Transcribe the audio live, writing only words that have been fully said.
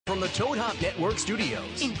From the Toad Hop Network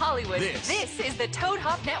studios in Hollywood, this is the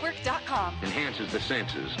ToadHopNetwork.com. Enhances the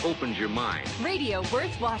senses, opens your mind. Radio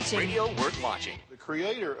worth watching. Radio worth watching. The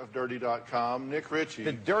creator of Dirty.com, Nick Ritchie.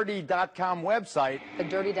 The Dirty.com website. The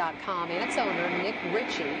Dirty.com and its owner, Nick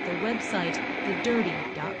Ritchie. The website,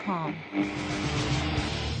 thedirty.com.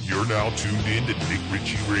 You're now tuned in to Nick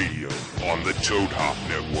Ritchie Radio on the Toad Hop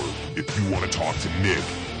Network. If you want to talk to Nick,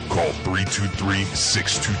 call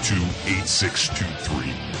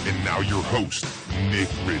 323-622-8623. And now your host, Nick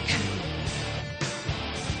Ritchie.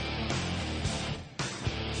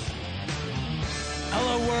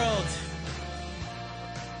 Hello, world.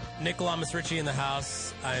 Nick Lamas Ritchie in the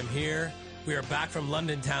house. I am here. We are back from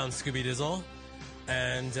London town, Scooby Dizzle.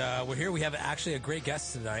 And we're here. We have actually a great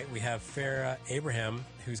guest tonight. We have Farrah Abraham,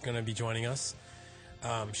 who's going to be joining us.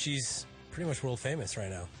 She's pretty much world famous right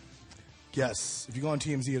now. Yes. If you go on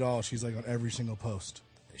TMZ at all, she's like on every single post.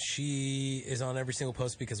 She is on every single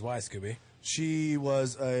post because why, Scooby? She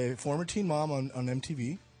was a former teen mom on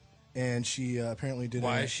MTV, and she apparently did.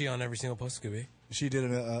 Why is she on every single post, Scooby? She did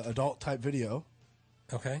an adult type video.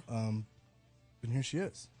 Okay. And here she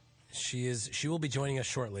is. She will be joining us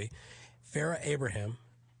shortly. Farrah Abraham.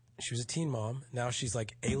 She was a teen mom. Now she's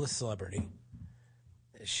like A-list celebrity.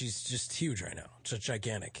 She's just huge right now. Just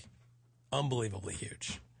gigantic, unbelievably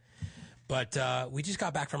huge. But we just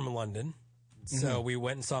got back from London. So we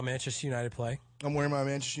went and saw Manchester United play. I'm wearing my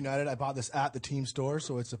Manchester United. I bought this at the team store,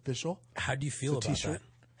 so it's official. How do you feel about t-shirt. that?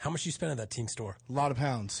 How much you spend at that team store? A lot of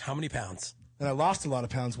pounds. How many pounds? And I lost a lot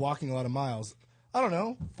of pounds walking a lot of miles. I don't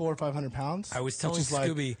know, 400 or 500 pounds. I was telling which is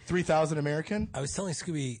Scooby, like 3,000 American. I was telling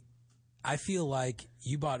Scooby, I feel like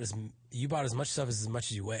you bought as much stuff as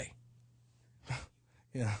much as you weigh.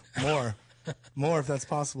 Yeah, more if that's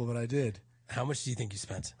possible, but I did. How much do you think you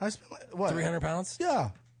spent? I spent like, what? 300 pounds?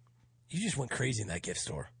 Yeah. You just went crazy in that gift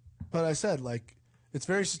store. But I said, like, it's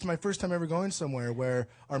my first time ever going somewhere where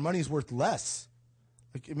our money's worth less.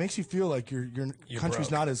 Like, it makes you feel like your country's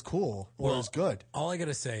broke. not as cool or as good. All I got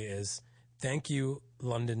to say is thank you,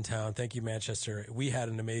 London town. Thank you, Manchester. We had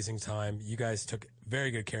an amazing time. You guys took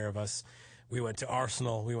very good care of us. We went to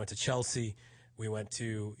Arsenal. We went to Chelsea. We went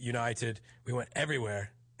to United. We went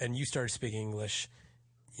everywhere. And you started speaking English.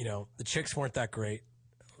 You know, the chicks weren't that great.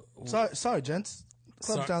 Sorry, gents.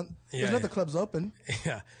 Club's down. There's another club's open.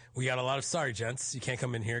 Yeah, we got a lot of sorry, gents. You can't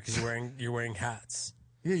come in here because you're wearing hats.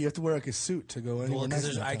 Yeah, you have to wear like a suit to go anywhere.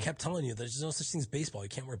 Well, I kept telling you, there's no such thing as baseball. You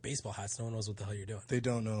can't wear baseball hats. No one knows what the hell you're doing. They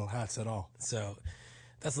don't know hats at all. So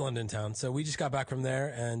that's London town. So we just got back from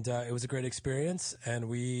there, and it was a great experience, and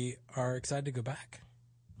we are excited to go back.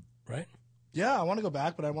 Right? Yeah, I want to go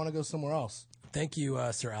back, but I want to go somewhere else. Thank you,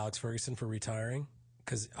 Sir Alex Ferguson, for retiring.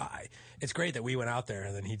 Because it's great that we went out there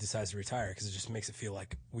and then he decides to retire because it just makes it feel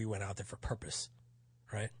like we went out there for purpose,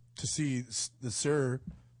 right? To see the Sir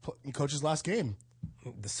coach his last game.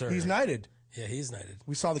 The Sir. He's knighted. Yeah, he's knighted.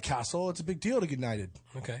 We saw the castle. It's a big deal to get knighted.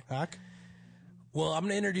 Okay. Hack. Well, I'm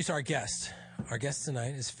going to introduce our guest. Our guest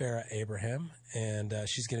tonight is Farrah Abraham, and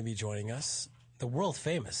she's going to be joining us. The world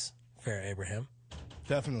famous Farrah Abraham.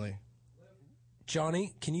 Definitely.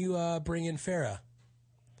 Johnny, can you bring in Farrah?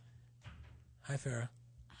 Hi, Farrah.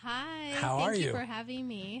 Hi. How are you? Thank you for having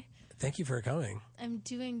me. Thank you for coming. I'm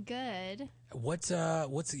doing good. What's There's a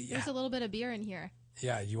little bit of beer in here.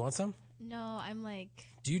 Yeah, you want some? No, I'm like...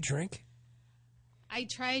 Do you drink? I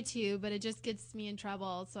try to, but it just gets me in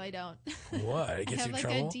trouble, so I don't. What? It gets you in trouble?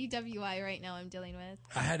 I have like a DWI right now I'm dealing with.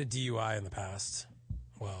 I had a DUI in the past.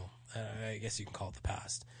 Well, I guess you can call it the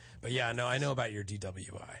past. But yeah, no, I know about your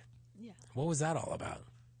DWI. Yeah. What was that all about?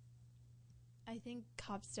 I think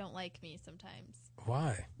cops don't like me sometimes.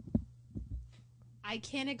 Why? I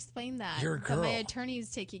can't explain that. You're a girl. But my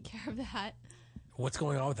attorney's taking care of that. What's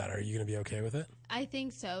going on with that? Are you going to be okay with it? I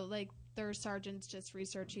think so. Like, their sergeant's just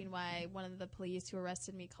researching why one of the police who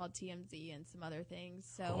arrested me called TMZ and some other things.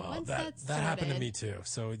 So well, once that started, happened to me too.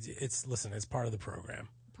 So it's part of the program.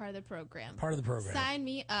 Part of the program. Part of the program. Sign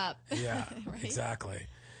me up. Yeah, right? Exactly.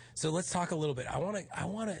 So let's talk a little bit. I want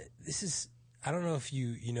to. This is. I don't know if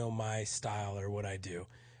you know my style or what I do.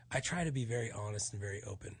 I try to be very honest and very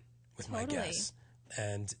open with my guests.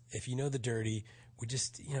 And if you know the dirty, we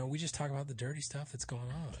just talk about the dirty stuff that's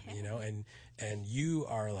going on, okay. And you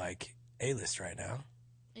are like A-list right now.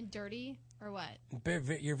 And dirty or what?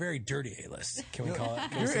 You're very dirty A-list. Can we call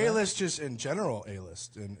it? You're A-list just in general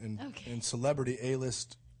A-list and celebrity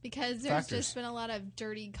A-list. Because there's factors. Just been a lot of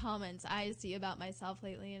dirty comments I see about myself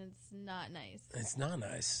lately, and it's not nice. It's not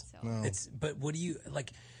nice. So. No. But what do you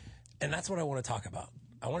like? And that's what I want to talk about.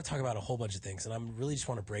 I want to talk about a whole bunch of things, and I really just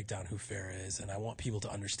want to break down who Farrah is, and I want people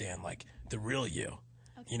to understand like the real you,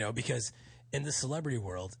 okay. Because in the celebrity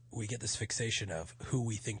world, we get this fixation of who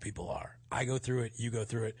we think people are. I go through it. You go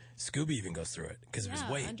through it. Scooby even goes through it because of his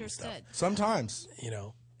weight and stuff. Sometimes. You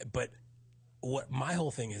know, but what my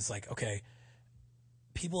whole thing is like, okay,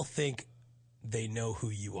 people think they know who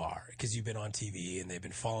you are because you've been on TV and they've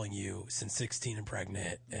been following you since 16 and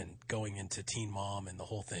pregnant and going into Teen Mom and the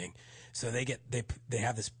whole thing. So they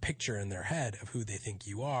have this picture in their head of who they think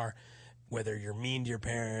you are, whether you're mean to your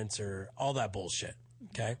parents or all that bullshit.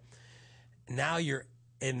 Okay. Now you're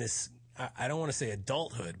in this, I don't want to say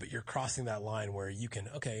adulthood, but you're crossing that line where you can,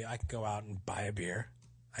 okay, I can go out and buy a beer.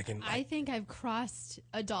 I think I've crossed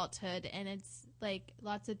adulthood, and it's like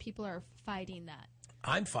lots of people are fighting that.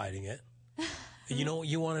 I'm fighting it.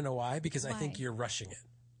 You want to know why? Because I think you're rushing it.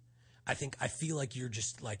 I feel like you're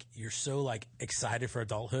just like, you're so like excited for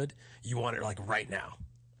adulthood. You want it like right now.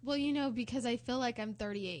 Well, because I feel like I'm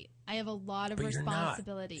 38. I have a lot of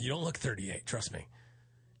responsibility. You don't look 38. Trust me.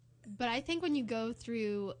 But I think when you go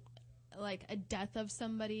through like a death of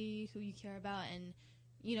somebody who you care about and,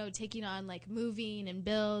 taking on like moving and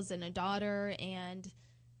bills and a daughter, and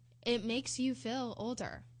it makes you feel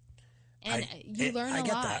older. And you learn a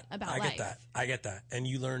lot about life. I get that. And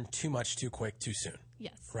you learn too much too quick, too soon.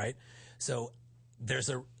 Yes. Right? So there's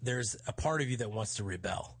a part of you that wants to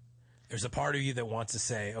rebel. There's a part of you that wants to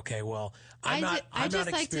say, okay, well, I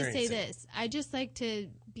just like to say this. I just like to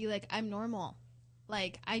be like, I'm normal.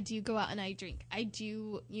 Like, I do go out and I drink. I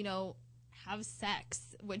do, have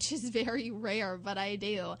sex, which is very rare, but I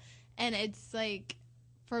do. And it's like,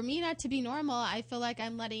 for me not to be normal, I feel like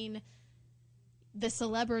I'm letting the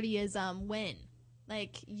celebrityism win.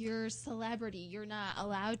 Like, you're a celebrity. You're not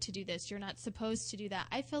allowed to do this. You're not supposed to do that.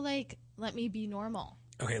 I feel like, let me be normal.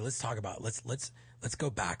 Okay, let's talk about, let's go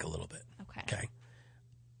back a little bit. Okay.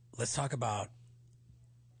 Let's talk about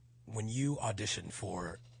when you auditioned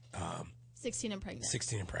for 16 and Pregnant.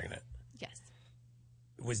 16 and Pregnant. Yes.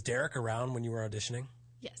 Was Derek around when you were auditioning?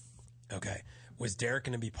 Yes. Okay. Was Derek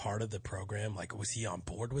going to be part of the program? Like, was he on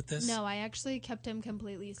board with this? No, I actually kept him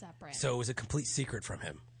completely separate. So it was a complete secret from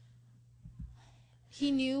him?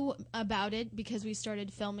 He knew about it because we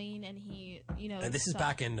started filming, and he, And this is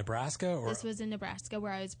back in Nebraska? Or? This was in Nebraska,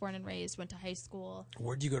 where I was born and raised, went to high school.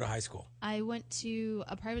 Where'd you go to high school? I went to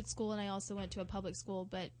a private school, and I also went to a public school,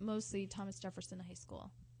 but mostly Thomas Jefferson High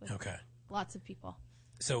School. Okay. Lots of people.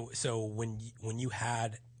 So when you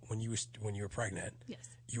were pregnant, yes,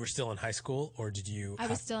 you were still in high school, or did you? I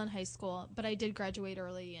was still in high school, but I did graduate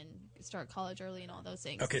early and start college early and all those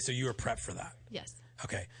things. Okay, so you were prepped for that. Yes.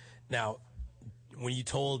 Okay, now when you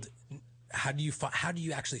told, how do you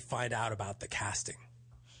actually find out about the casting?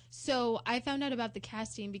 So I found out about the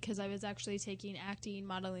casting because I was actually taking acting,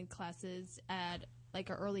 modeling classes at like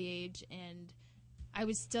an early age, and I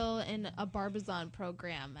was still in a Barbizon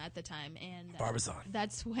program at the time, and Barbizon.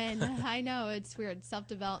 That's when I know it's weird,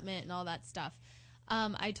 self-development and all that stuff.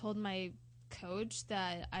 I told my coach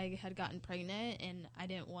that I had gotten pregnant, and I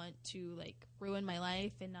didn't want to like ruin my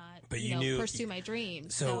life and not, pursue my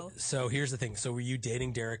dreams. So here's the thing. So were you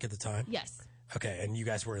dating Derek at the time? Yes. Okay, and you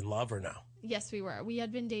guys were in love or no? Yes, we were. We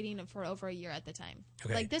had been dating for over a year at the time.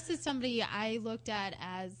 Okay. Like, this is somebody I looked at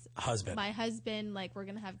as husband. My husband. Like, we're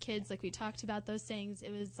gonna have kids. Like, we talked about those things.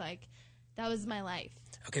 It was like, that was my life.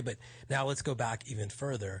 Okay, but now let's go back even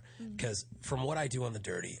further, because from what I do on The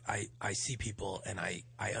Dirty, I see people and I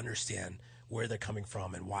understand where they're coming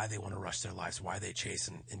from and why they want to rush their lives, why they chase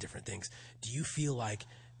in different things. Do you feel like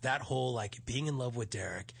that whole, like, being in love with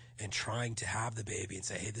Derek and trying to have the baby and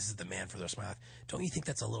say, hey, this is the man for the rest of my life, don't you think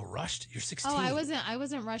that's a little rushed? You're 16. Oh, I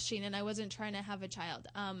wasn't rushing, and I wasn't trying to have a child.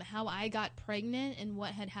 How I got pregnant and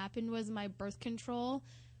what had happened was my birth control.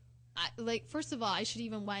 First of all, I should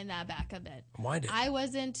even wind that back a bit. Wind it. I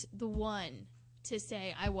wasn't the one to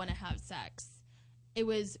say I want to have sex. It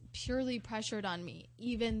was purely pressured on me,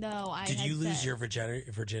 even though I Did you lose your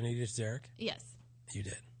virginity to Derek? Yes. You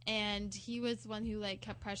did. And he was the one who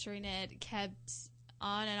kept pressuring it, kept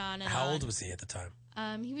on and on and on. How old was he at the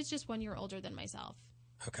time? He was just 1 year older than myself.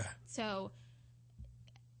 Okay. So,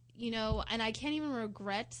 and I can't even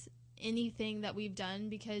regret anything that we've done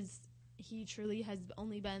because he truly has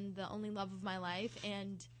only been the only love of my life,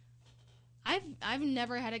 and I've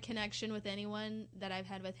never had a connection with anyone that I've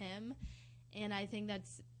had with him, and I think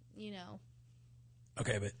that's,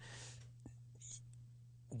 Okay, but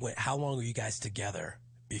how long were you guys together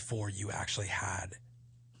before you actually had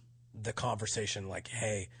the conversation? Like,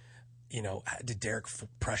 hey, did Derek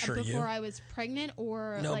pressure you? Before I was pregnant,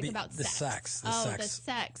 or about the sex? The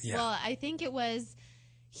sex. Yeah. Well, I think it was,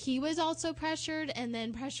 he was also pressured and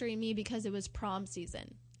then pressuring me because it was prom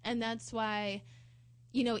season. And that's why,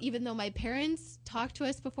 you know, even though my parents talked to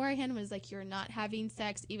us beforehand and was like, you're not having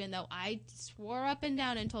sex, even though I swore up and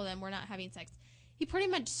down and told them we're not having sex, he pretty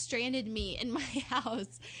much stranded me in my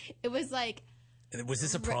house. It was like... Was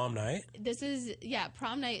this a prom night? This is,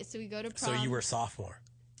 prom night. So we go to prom. So you were a sophomore?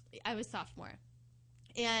 I was sophomore.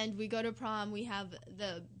 And we go to prom. We have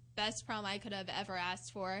the best prom I could have ever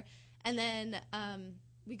asked for. And then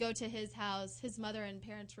we go to his house. His mother and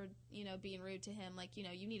parents were, you know, being rude to him. Like, you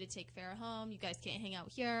know, you need to take Farrah home. You guys can't hang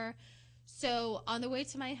out here. So on the way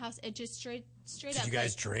to my house, it just straight up. Did you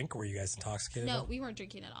guys drink? Were you guys intoxicated? No, we weren't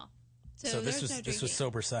drinking at all. So this was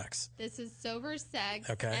sober sex. This is sober sex.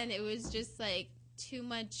 Okay. And it was just like too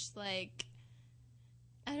much, like,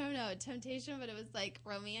 I don't know, temptation, but it was like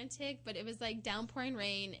romantic, but it was like downpouring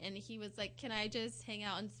rain, and he was like, can I just hang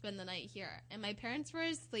out and spend the night here? And my parents were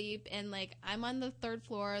asleep, and like I'm on the 3rd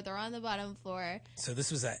floor, they're on the bottom floor. So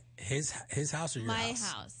this was at his house or your house? My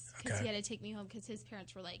house, because he had to take me home because his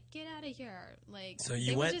parents were like, get out of here. Like, so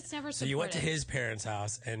you went to his parents'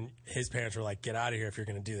 house, and his parents were like, get out of here if you're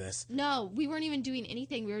going to do this. No, we weren't even doing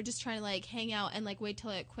anything. We were just trying to like hang out and like wait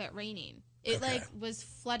till it quit raining. It like was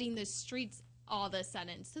flooding the streets all of a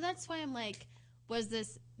sudden. So that's why I'm like, was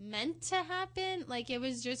this meant to happen? Like, it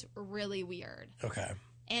was just really weird. Okay.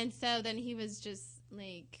 And so then he was just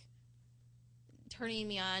like turning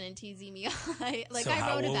me on and teasing me on. I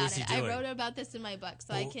wrote about it. I wrote about this in my book,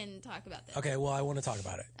 so I can talk about this. Okay, well, I want to talk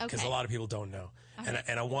about it because a lot of people don't know. Okay.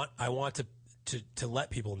 And I want to let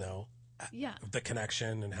people know the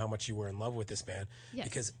connection and how much you were in love with this man,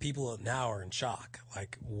 because people now are in shock,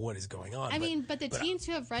 like, what is going on? But the teens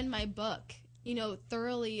who have read my book, you know,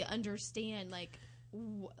 thoroughly understand, like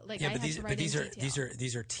these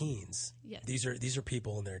are teens. Yes. These are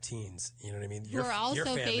people in their teens. You know what I mean? We're also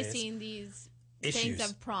facing these issues things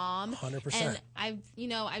of prom. 100%. And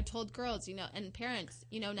I've told girls, you know, and parents,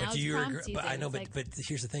 you know, now but it's prom season. But I know, but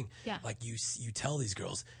here's the thing. Yeah. Like you tell these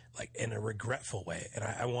girls like in a regretful way, and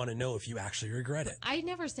I want to know if you actually regret it. I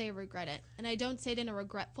never say I regret it, and I don't say it in a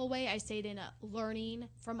regretful way. I say it in a learning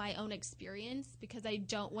from my own experience, because I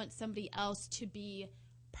don't want somebody else to be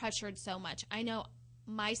pressured so much. I know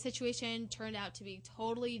my situation turned out to be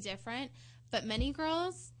totally different, but many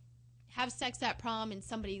girls have sex at prom and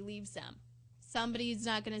somebody leaves them. Somebody's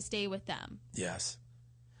not going to stay with them. Yes.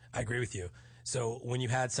 I agree with you. So when you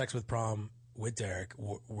had sex with prom with Derek,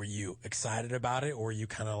 were you excited about it, or were you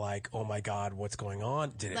kind of like, oh my God, what's going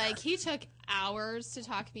on? Did it hurt? He took hours to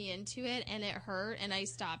talk me into it, and it hurt, and I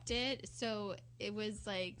stopped it. So it was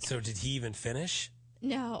like... So did he even finish?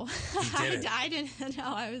 No. He didn't? I didn't know.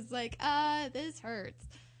 I was like, this hurts.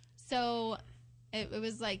 So it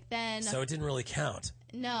was like then... So it didn't really count.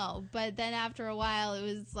 No, but then after a while, it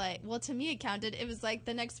was like, well, to me, it counted. It was like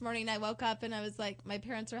the next morning I woke up and I was like, my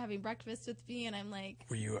parents were having breakfast with me, and I'm like,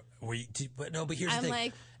 but here's the thing.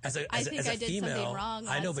 Like, as a I did female, something wrong.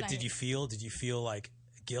 I know, but night. did you feel like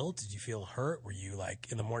guilt? Did you feel hurt? Were you like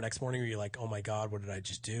next morning? Were you like, oh my God, what did I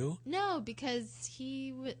just do? No, because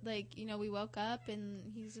he would we woke up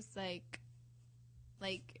and he's just like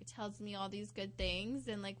tells me all these good things,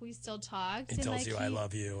 and like we still talked. He tells you I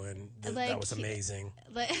love you, and that was amazing.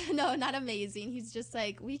 No, not amazing. He's just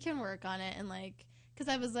like, we can work on it, and like,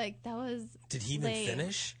 because I was like, that was. Did he even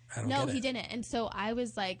finish? I don't No, get it. he didn't, and so I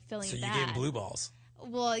was like feeling. So you bad. gave him blue balls.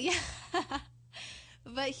 Well, yeah.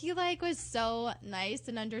 But he was so nice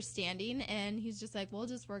and understanding, and he's just like, we'll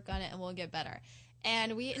just work on it and we'll get better.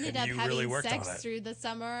 And we ended up having sex through the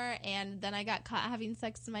summer, and then I got caught having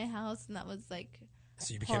sex in my house, and that was like.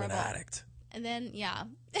 So you became horrible. an addict. And then, yeah.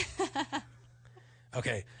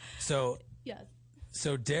 Okay, so. Yes.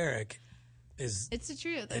 So Derek is. It's the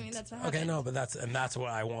truth. I mean, that's what happened. Okay, no, but that's what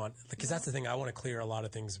I want, because that's the thing. I want to clear a lot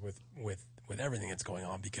of things with everything that's going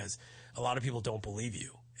on, because a lot of people don't believe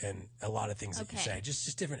you, and a lot of things that you say,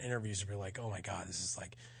 just different interviews will be like, oh my God, this is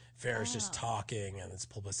like Farrah's just talking and it's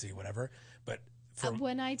publicity, whatever. But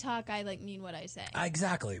when I talk, I mean what I say.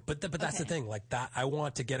 Exactly, but that's the thing. Like that, I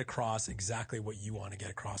want to get across exactly what you want to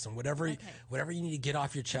get across, and whatever you need to get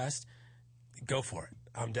off your chest, go for it.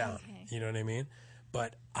 I'm down. Okay. You know what I mean?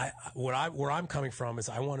 But where I'm coming from is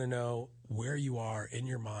I want to know where you are in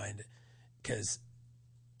your mind, because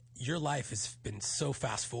your life has been so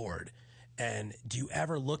fast forward. And do you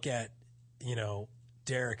ever look at,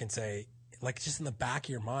 Derek and say, like, just in the back of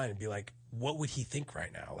your mind and be like, what would he think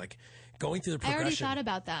right now? Like, going through the progression. I already thought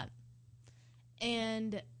about that.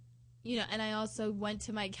 And, and I also went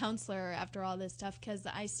to my counselor after all this stuff, because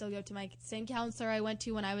I still go to my same counselor I went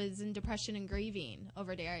to when I was in depression and grieving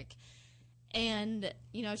over Derek. And,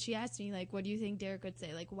 she asked me, like, what do you think Derek would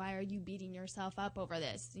say? Like, why are you beating yourself up over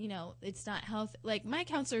this? It's not healthy. Like, my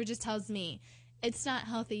counselor just tells me it's not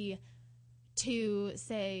healthy to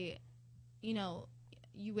say, you know,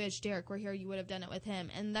 you wish Derek were here, you would have done it with him.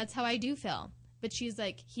 And that's how I do feel. But she's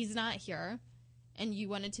like, he's not here, and you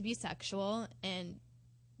want it to be sexual, and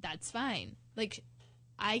that's fine. Like,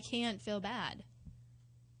 I can't feel bad.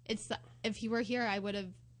 If he were here, I would have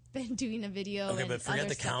been doing a video. Okay, and but forget other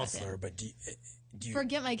the stuff with counselor. him. But do you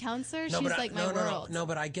Forget my counselor? No, She's but like my world. No,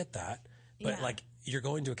 but I get that. But Yeah. like, you're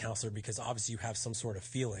going to a counselor because obviously you have some sort of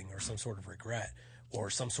feeling or some sort of regret or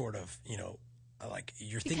some sort of, you know, like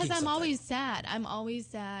you're thinking Because I'm something. always sad. I'm always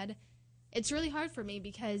sad. It's really hard for me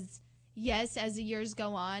because, yes, as the years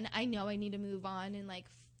go on, I know I need to move on and, like,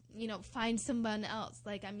 you know, find someone else.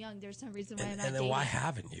 Like, I'm young. There's no reason why I'm not And then dating. why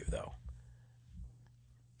haven't you, though?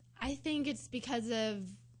 I think it's because of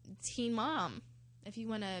Teen Mom. If you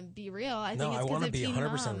want to be real, I No, think I it's wanna because of be Teen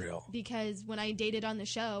 100% Mom. real. Because when I dated on the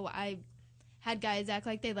show, I had guys act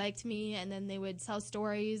like they liked me, and then they would tell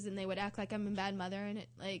stories, and they would act like I'm a bad mother, and it,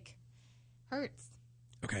 like, hurts.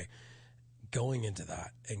 Okay, going into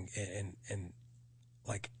that and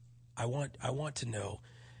like, I want to know,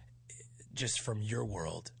 just from your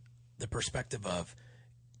world, the perspective of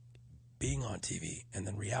being on TV and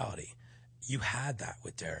then reality. You had that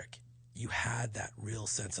with Derek. You had that real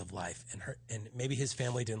sense of life, and maybe his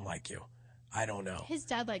family didn't like you. I don't know. His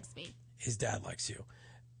dad likes me. His dad likes you.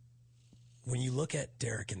 When you look at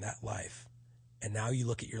Derek in that life, and now you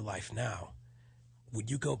look at your life now, would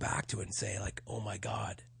you go back to it and say, like, oh my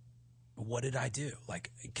God, what did I do?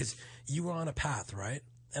 Like, because you were on a path, right?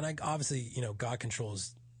 And obviously, you know, God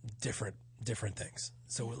controls different things.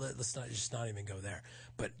 So let's not even go there.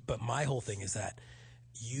 But my whole thing is that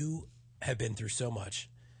you have been through so much.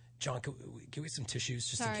 John, can we get some tissues?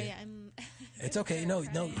 Just Sorry, in case? I'm. It's okay. No,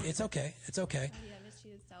 it's okay. It's okay. Oh, yeah, I miss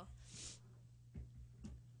you, so.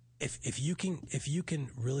 If you can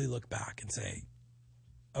really look back and say,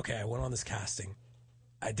 okay, I went on this casting,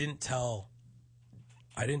 I didn't tell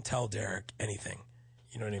Derek anything.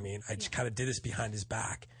 You know what I mean? I just kind of did this behind his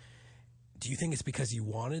back. Do you think it's because you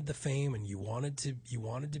wanted the fame and you wanted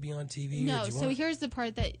to be on TV? No. So here's the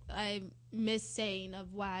part that I miss saying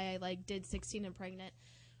of why I did 16 and pregnant.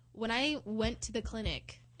 When I went to the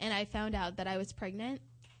clinic and I found out that I was pregnant,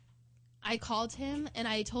 I called him and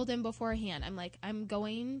I told him beforehand, I'm like, I'm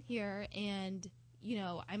going here and, you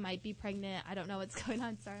know, I might be pregnant. I don't know what's going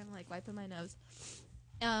on. Sorry, I'm wiping my nose.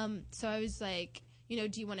 So I was like, you know,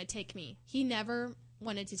 do you want to take me? He never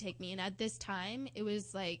wanted to take me. And at this time, it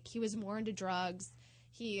was he was more into drugs.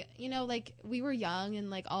 He, you know, we were young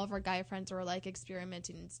and all of our guy friends were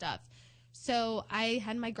experimenting and stuff. So I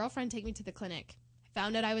had my girlfriend take me to the clinic.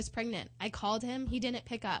 Found out I was pregnant. I called him. He didn't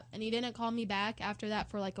pick up. And he didn't call me back after that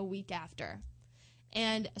for a week after.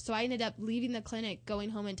 And so I ended up leaving the clinic, going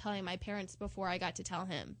home and telling my parents before I got to tell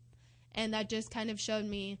him. And that just kind of showed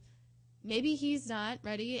me maybe he's not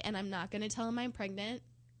ready and I'm not going to tell him I'm pregnant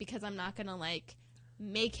because I'm not going to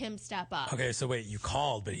make him step up. Okay, so wait, you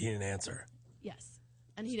called, but he didn't answer. Yes.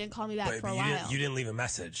 And he didn't call me back for a you while. You didn't leave a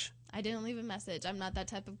message. I didn't leave a message. I'm not that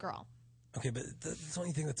type of girl. Okay, but don't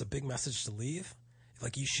you think that's a big message to leave?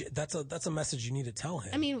 That's a message you need to tell him.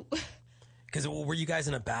 I mean, because were you guys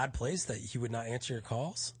in a bad place that he would not answer your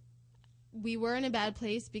calls? We were in a bad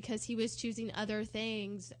place because he was choosing other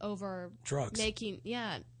things over drugs.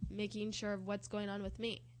 Making sure of what's going on with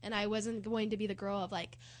me. And I wasn't going to be the girl of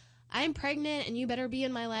I'm pregnant and you better be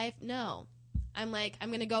in my life. No. I'm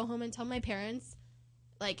going to go home and tell my parents.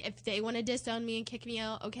 If they want to disown me and kick me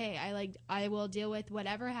out, okay, I will deal with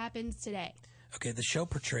whatever happens today. Okay, the show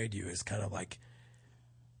portrayed you as kind of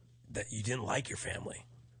that you didn't like your family.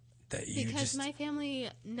 Because my family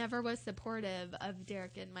never was supportive of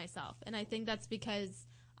Derek and myself. And I think that's because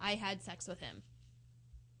I had sex with him.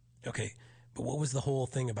 Okay, but what was the whole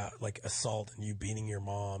thing about assault and you beating your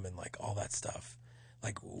mom and all that stuff?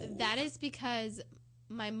 That is because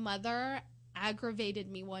my mother aggravated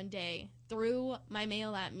me one day, threw my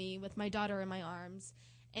mail at me with my daughter in my arms,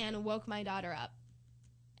 and woke my daughter up.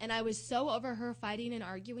 And I was so over her fighting and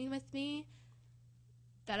arguing with me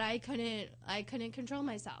that I couldn't control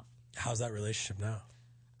myself. How's that relationship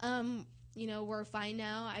now? You know, we're fine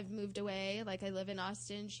now. I've moved away. I live in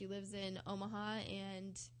Austin. She lives in Omaha,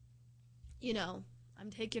 and you know, I'm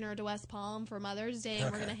taking her to West Palm for Mother's Day,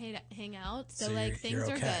 and we're gonna hang out. So things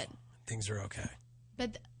are good. Things are okay.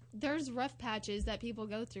 But there's rough patches that people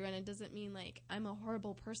go through, and it doesn't mean I'm a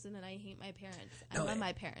horrible person and I hate my parents. I love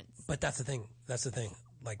my parents. But that's the thing.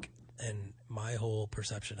 And my whole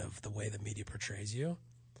perception of the way the media portrays you,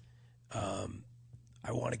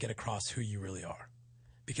 I want to get across who you really are,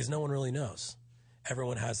 because no one really knows.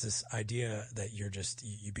 Everyone has this idea that you're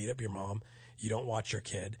you beat up your mom, you don't watch your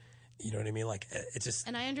kid, You know what I mean? Like, it just...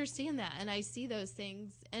 And I understand that, and I see those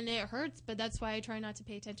things, and it hurts, but that's why I try not to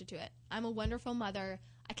pay attention to it. I'm a wonderful mother.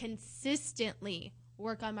 I consistently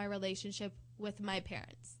work on my relationship with my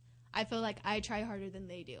parents. I feel like I try harder than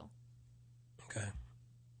they do. Okay.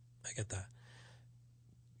 I get that.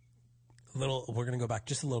 We're going to go back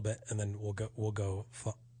just a little bit, and then we'll go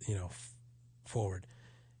forward.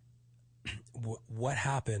 What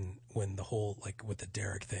happened when the whole, like, with the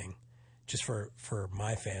Derek thing, just for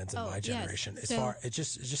my fans and my generation, yes.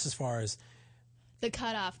 Just as far as the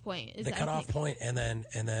cutoff point is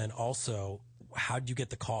and then also, how did you get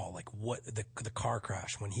the call? Like, what the car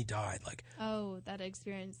crash when he died? Like, that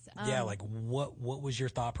experience. Like what was your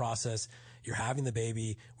thought process? You're having the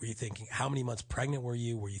baby. Were you thinking, how many months pregnant were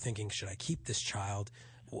you? Were you thinking, should I keep this child?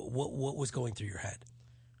 What was going through your head?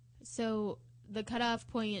 So the cutoff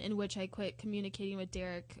point in which I quit communicating with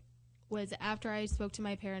Derek was after I spoke to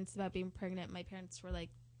my parents about being pregnant. My parents were like,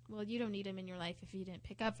 well, you don't need him in your life if he didn't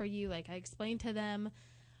pick up for you. Like, I explained to them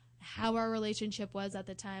how our relationship was at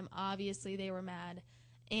the time. Obviously, they were mad.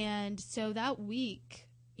 And so that week,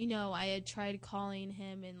 I had tried calling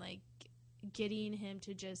him and, like, getting him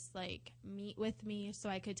to just, like, meet with me so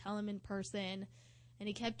I could tell him in person. And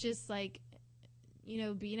he kept just, like,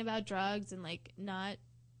 being about drugs and, like, not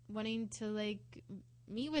wanting to, like,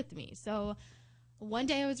 meet with me. So one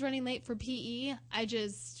day I was running late for PE. I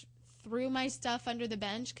just threw my stuff under the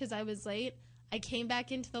bench because I was late. I came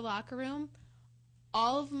back into the locker room.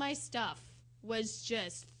 All of my stuff was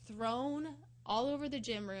just thrown all over the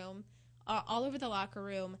gym room, all over the locker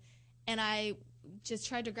room, and I just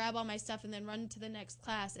tried to grab all my stuff and then run to the next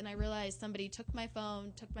class, and I realized somebody took my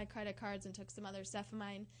phone, took my credit cards, and took some other stuff of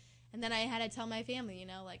mine. And then I had to tell my family,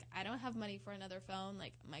 like, I don't have money for another phone.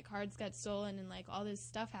 Like, my cards got stolen and, like, all this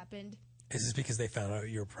stuff happened. Is this because they found out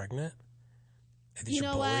you were pregnant? You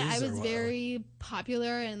know what? I was very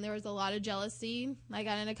popular, and there was a lot of jealousy. I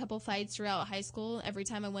got in a couple fights throughout high school every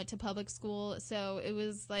time I went to public school. So it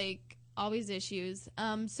was, like, always issues.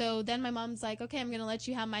 So then my mom's like, okay, I'm going to let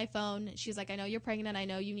you have my phone. She's like, I know you're pregnant. I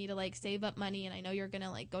know you need to, like, save up money, and I know you're going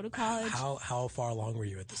to, like, go to college. How far along were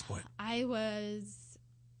you at this point? I was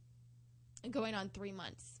going on 3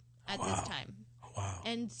 months at this time. Wow.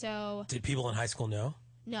 And so... Did people in high school know?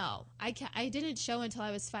 No. I didn't show until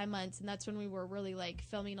I was 5 months, and that's when we were really, like,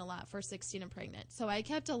 filming a lot for 16 and Pregnant. So I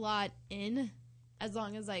kept a lot in as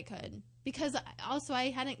long as I could. Because also I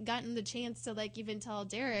hadn't gotten the chance to, like, even tell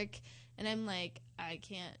Derek, and I'm like, I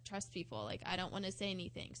can't trust people. Like, I don't want to say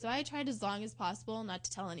anything. So I tried as long as possible not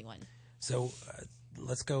to tell anyone. So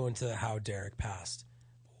let's go into how Derek passed.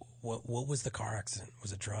 What was the car accident?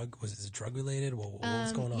 Was it drug related? What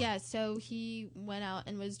was going on? Yeah, so he went out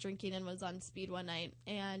and was drinking and was on speed one night,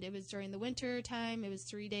 and it was during the winter time. It was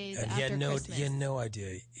 3 days and after Christmas. He had no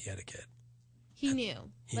idea he had a kid. He knew.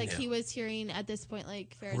 He was hearing at this point,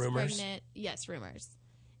 like, Farrah's rumors? Pregnant. Yes, rumors.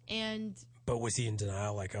 But was he in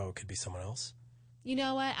denial, like, oh, it could be someone else? You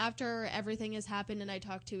know what? After everything has happened and I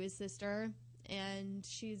talked to his sister, and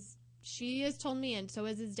she has told me, and so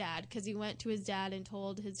has his dad, because he went to his dad and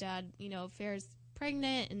told his dad, Farrah's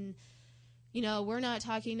pregnant, and, we're not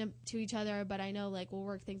talking to each other, but I know, like, we'll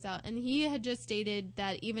work things out. And he had just stated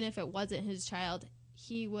that even if it wasn't his child,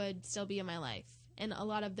 he would still be in my life, and a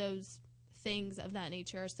lot of those things of that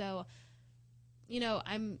nature. So,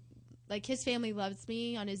 I'm, like, his family loves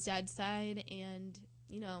me on his dad's side, and,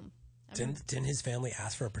 Didn't his family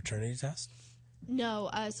ask for a paternity test? No,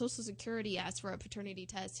 Social Security asked for a paternity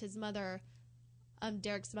test. His mother,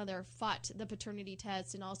 Derek's mother, fought the paternity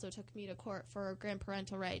test and also took me to court for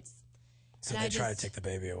grandparental rights. So they tried to take the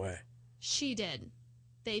baby away? She did.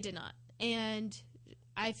 They did not. And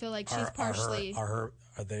I feel like she's partially... Are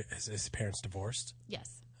his parents divorced?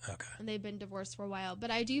 Yes. Okay. And they've been divorced for a while. But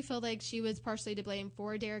I do feel like she was partially to blame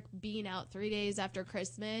for Derek being out 3 days after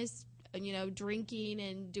Christmas, drinking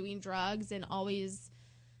and doing drugs and always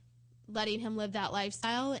letting him live that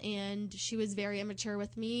lifestyle. And she was very immature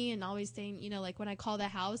with me and always saying, like, when I call the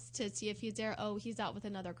house to see if he's there, oh, he's out with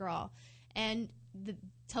another girl. And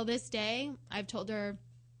till this day, I've told her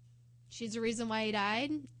she's the reason why he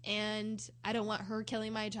died, and I don't want her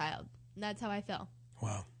killing my child. And that's how I feel.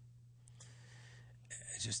 Wow.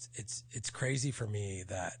 It's crazy for me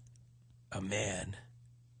that a man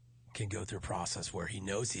can go through a process where he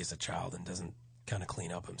knows he has a child and doesn't kind of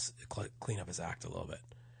clean up his act a little bit.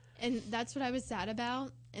 And that's what I was sad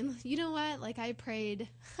about. And you know what? Like, I prayed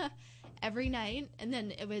every night, and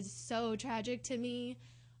then it was so tragic to me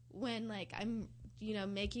when, like, I'm,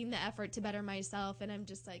 making the effort to better myself, and I'm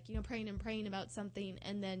just, like, praying and praying about something,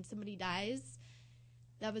 and then somebody dies.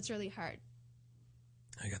 That was really hard.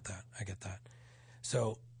 I get that.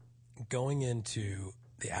 So going into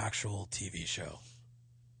the actual TV show,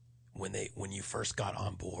 when you first got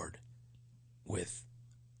on board with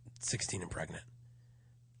 16 and Pregnant,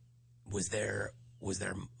 was there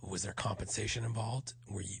compensation involved?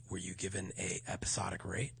 Were you given a episodic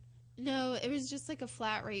rate? No, it was just like a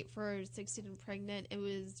flat rate for 16 and Pregnant. It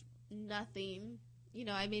was nothing. You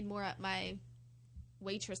know, I made more at my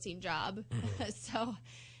waitressing job. So,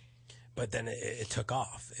 but then it took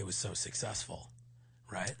off. It was so successful,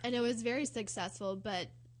 right? And it was very successful, but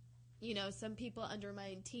you know, some people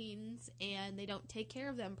undermine teens and they don't take care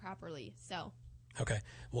of them properly. So, okay,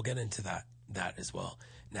 we'll get into that as well.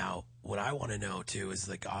 Now, what I want to know too is,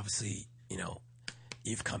 like, obviously, you know,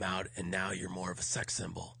 you've come out and now you're more of a sex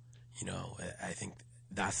symbol. You know, I think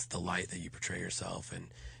that's the light that you portray yourself, and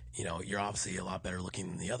you know, you're obviously a lot better looking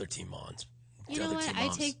than the other teen moms. You know what? I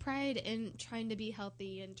take pride in trying to be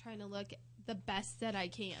healthy and trying to look the best that I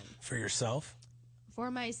can. For yourself? For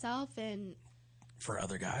myself and for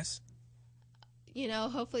other guys? You know,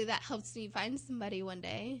 hopefully that helps me find somebody one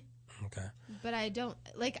day. Okay. But I don't,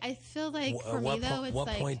 like, I feel like for me though, it's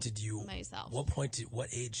like myself. What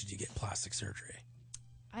age did you get plastic surgery?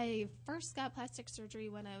 I first got plastic surgery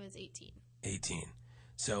when I was 18. 18.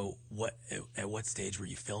 So at what stage were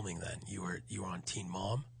you filming then? You were on Teen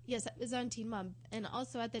Mom? Yes, I was on Teen Mom. And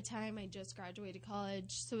also at the time I just graduated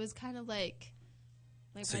college, so it was kind of like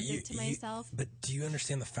my present to myself. But do you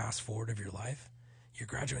understand the fast forward of your life? You're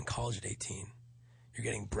graduating college at 18. You're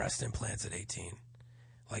getting breast implants at 18.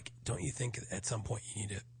 Like, don't you think at some point you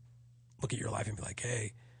need to look at your life and be like,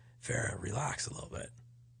 hey, Farrah, relax a little bit?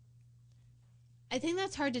 I think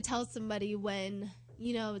that's hard to tell somebody when,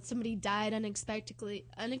 you know, somebody died unexpectedly,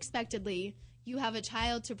 you have a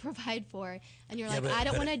child to provide for, and you're like, I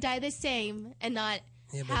don't want to die the same and not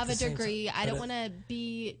have a degree. I don't want to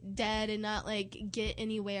be dead and not, like, get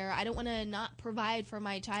anywhere. I don't want to not provide for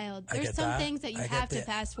my child. There's some things that you have to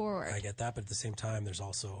fast forward. I get that, but at the same time, there's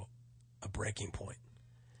also a breaking point.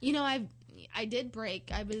 You know, I did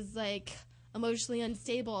break. I was, like, emotionally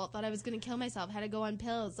unstable, thought I was going to kill myself, had to go on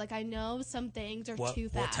pills. Like, I know some things are too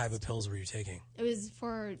fast. What type of pills were you taking? It was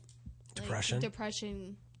for depression? Like,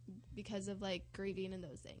 depression because of, like, grieving and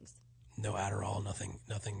those things. No Adderall, nothing?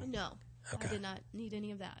 No. Okay. I did not need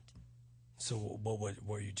any of that. So what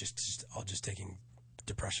were you just taking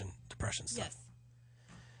depression stuff? Yes.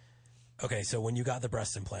 Okay, so when you got the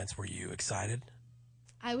breast implants, were you excited?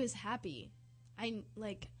 I was happy.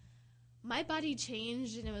 My body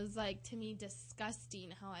changed, and it was, like, to me,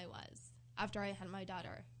 disgusting how I was after I had my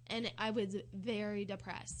daughter. And I was very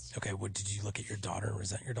depressed. Okay, did you look at your daughter and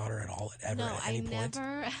resent your daughter at all, at any point?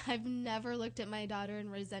 I've never looked at my daughter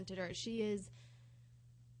and resented her. She is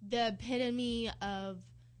the epitome of,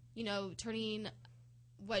 you know, turning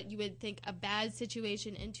what you would think a bad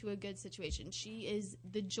situation into a good situation. She is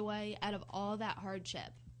the joy out of all that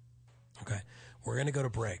hardship. Okay, we're going to go to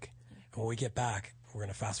break. And when we get back, we're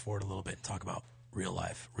going to fast forward a little bit and talk about real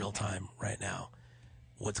life, real time, right now.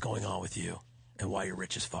 What's going on with you and why you're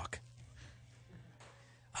rich as fuck.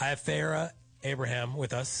 I have Farrah Abraham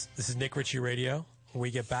with us. This is Nick Ritchie Radio. When we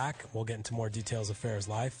get back, we'll get into more details of Farrah's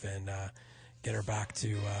life and get her back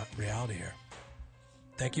to reality here.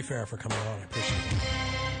 Thank you, Farrah, for coming on. I appreciate it.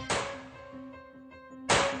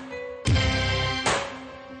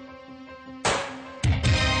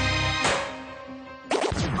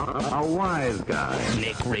 A wise guy.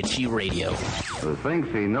 Nick Ritchie Radio. Who thinks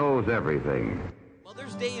he knows everything.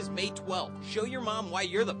 Mother's Day is May 12th. Show your mom why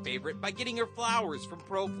you're the favorite by getting her flowers from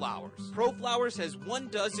Pro Flowers. Pro Flowers has 1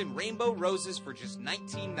 dozen rainbow roses for just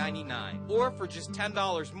 $19.99. Or for just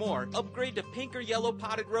 $10 more, upgrade to pink or yellow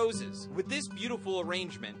potted roses. With this beautiful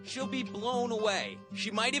arrangement, she'll be blown away. She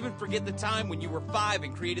might even forget the time when you were 5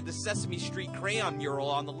 and created the Sesame Street crayon mural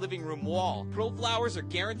on the living room wall. Pro Flowers are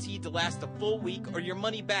guaranteed to last a full week or your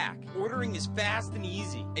money back. Ordering is fast and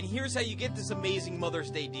easy. And here's how you get this amazing Mother's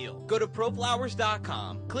Day deal. Go to proflowers.com.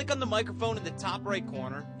 Click on the microphone in the top right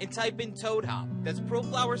corner and type in Toad Hop. That's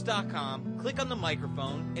proflowers.com. Click on the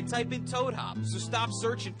microphone and type in Toad Hop. So stop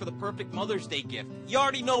searching for the perfect Mother's Day gift. You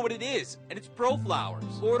already know what it is, and it's Pro Flowers.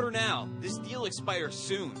 Order now. This deal expires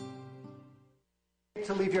soon.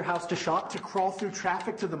 To leave your house to shop, to crawl through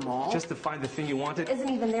traffic to the mall, just to find the thing you wanted, isn't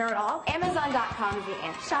even there at all. Amazon.com is the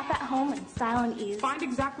answer. Shop at home in style and ease. Find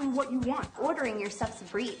exactly what you want. Ordering your stuff's a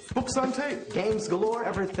breeze. Books on tape, games galore,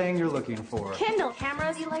 everything you're looking for. Kindle,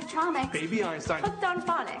 cameras, electronics, Baby Einstein, hooked on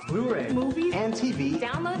phonics, Blu-ray, movies, and TV,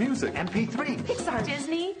 download, music, MP3, Pixar,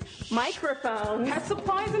 Disney, microphones, pet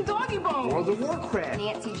supplies, and doggy bones. World of Warcraft,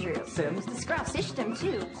 Nancy Drew, Sims, the Scruff, System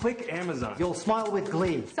 2. Click Amazon. You'll smile with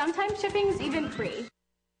glee. Sometimes shipping's even free.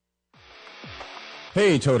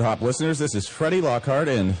 Hey, Toad Hop listeners, this is Freddie Lockhart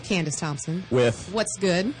and Candace Thompson. With What's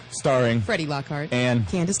Good? Starring Freddie Lockhart and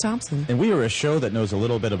Candace Thompson. And we are a show that knows a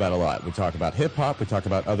little bit about a lot. We talk about hip-hop, we talk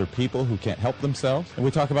about other people who can't help themselves, and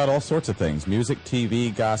we talk about all sorts of things. Music,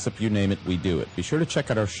 TV, gossip, you name it, we do it. Be sure to check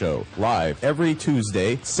out our show live every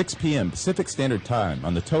Tuesday, 6 p.m. Pacific Standard Time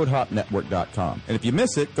on the ToadHopNetwork.com. And if you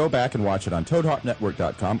miss it, go back and watch it on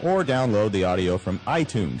ToadHopNetwork.com or download the audio from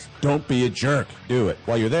iTunes. Don't be a jerk. Do it.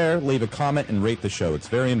 While you're there, leave a comment and rate the show. It's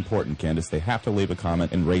very important, Candace. They have to leave a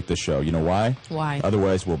comment and rate the show. You know why? Why?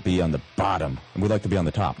 Otherwise, we'll be on the bottom. And we'd like to be on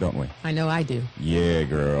the top, don't we? I know I do. Yeah,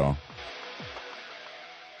 girl.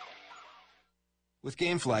 With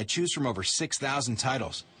GameFly, choose from over 6,000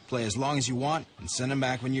 titles. Play as long as you want and send them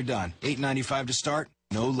back when you're done. $8.95 to start,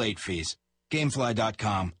 no late fees.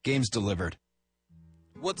 Gamefly.com. Games delivered.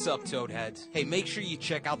 What's up, Toadheads? Hey, make sure you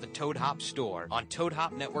check out the Toad Hop store on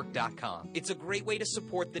ToadHopNetwork.com. It's a great way to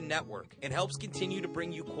support the network and helps continue to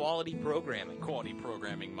bring you quality programming. Quality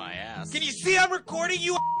programming, my ass. Can you see I'm recording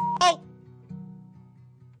you? Oh!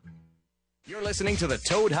 You're listening to the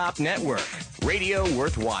Toad Hop Network, radio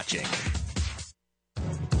worth watching.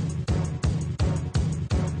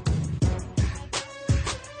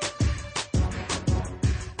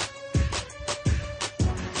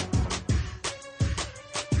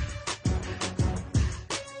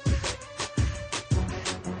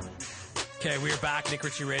 Okay, we are back, Nick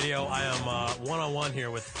Ritchie Radio. I am one-on-one here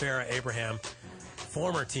with Farrah Abraham,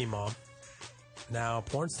 former Teen Mom, now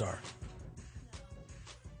porn star.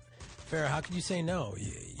 Farrah, how could you say no?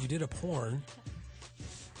 You did a porn.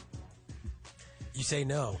 You say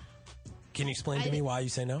no. Can you explain to me why you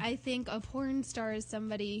say no? I think a porn star is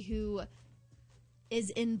somebody who is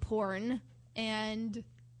in porn and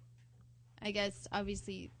I guess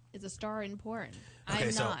obviously is a star in porn. Okay,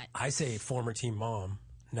 I'm so not. I say former Teen Mom,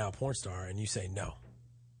 now porn star, and you say no.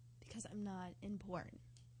 Because I'm not in porn.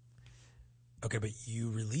 Okay, but you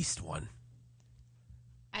released one.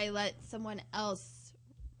 I let someone else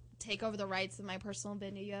take over the rights of my personal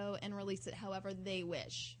video and release it however they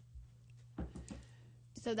wish.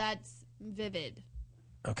 So that's Vivid.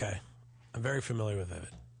 Okay. I'm very familiar with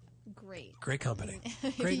Vivid. Great. Great company.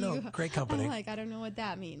 Great company. I'm like, I don't know what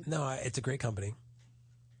that means. No, it's a great company.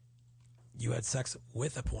 You had sex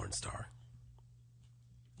with a porn star.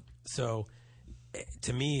 So,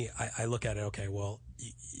 to me, I look at it, okay, well...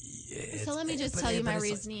 So let me just tell you my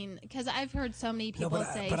reasoning, because I've heard so many people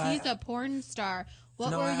say, he's a porn star.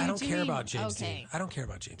 What were you doing? I don't care about James Dean. I don't care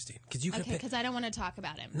about James Dean. Because I don't want to talk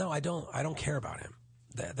about him. No, I don't care about him.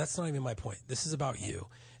 That's not even my point. This is about you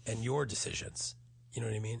and your decisions. You know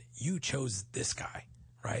what I mean? You chose this guy,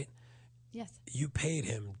 right? Yes. You paid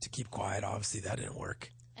him to keep quiet. Obviously, that didn't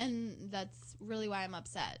work. And that's really why I'm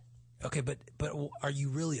upset. Okay, but are you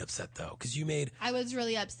really upset, though? Because you made... I was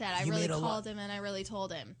really upset. I really called him and I really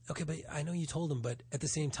told him. Okay, but I know you told him, but at the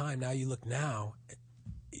same time, now you look now...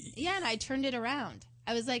 Yeah, and I turned it around.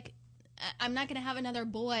 I was like, I'm not going to have another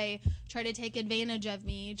boy try to take advantage of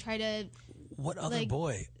me, try to... What other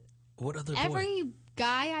boy? What other boy? Every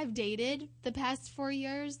guy I've dated the past 4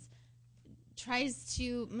 years tries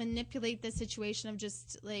to manipulate the situation of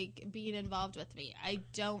just, like, being involved with me. I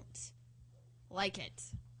don't like it.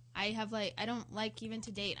 I don't like even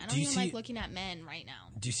to date. I don't even like looking at men right now.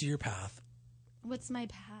 Do you see your path? What's my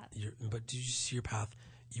path? But did you see your path?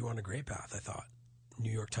 You were on a great path, I thought.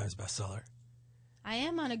 New York Times bestseller. I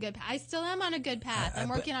am on a good path. I still am on a good path. I'm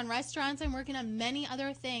working on restaurants. I'm working on many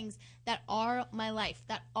other things that are my life,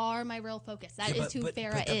 that are my real focus. That is who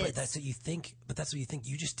Farrah is. But that's what you think. But that's what you think.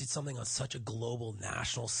 You just did something on such a global,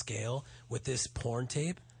 national scale with this porn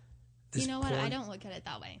tape. You know what? I don't look at it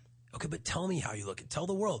that way. Okay, but tell me how you look at it. Tell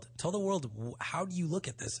the world. Tell the world, how do you look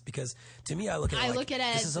at this? Because to me, I look at it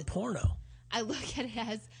this is a porno. I look at it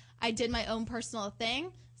as I did my own personal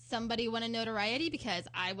thing. Somebody wanted notoriety because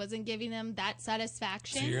I wasn't giving them that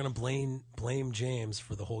satisfaction. So you're going to blame James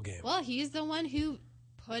for the whole game. Well, he's the one who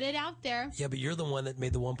put it out there. Yeah, but you're the one that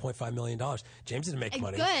made the $1.5 million. James didn't make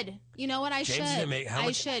money. Good. You know what? I should.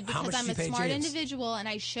 I should because I'm a smart individual and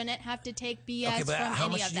I shouldn't have to take BS from any of that. How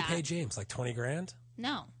much did you pay James? Like 20 grand?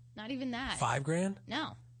 No, not even that. 5 grand?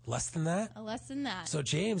 No. Less than that? Less than that. So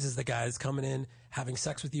James is the guy that's coming in having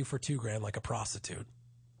sex with you for 2 grand like a prostitute.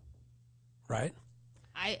 Right?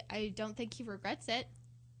 I don't think he regrets it.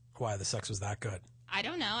 Why? The sex was that good? I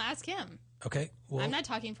don't know. Ask him. Okay. Well, I'm not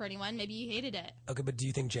talking for anyone. Maybe he hated it. Okay, but do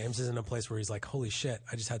you think James is in a place where he's like, holy shit,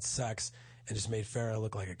 I just had sex and just made Farrah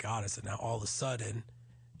look like a goddess, and now all of a sudden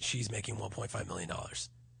she's making $1.5 million.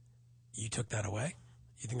 You took that away?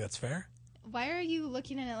 You think that's fair? Why are you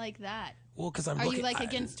looking at it like that? Well, because Are you like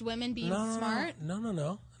against women being smart?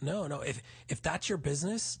 No. If that's your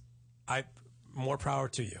business, more power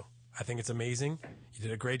to you. I think it's amazing. You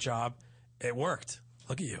did a great job. It worked.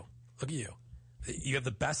 Look at you. Look at you. You have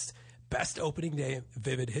the best opening day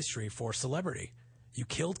Vivid history for celebrity. You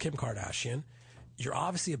killed Kim Kardashian. You're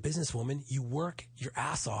obviously a businesswoman. You work your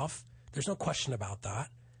ass off. There's no question about that,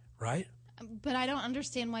 right? But I don't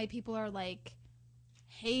understand why people are like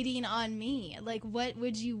hating on me. Like, what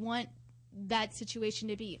would you want that situation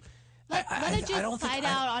to be? Let it just slide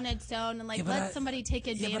out on its own and let somebody take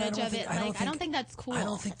advantage of it. I don't think that's cool. I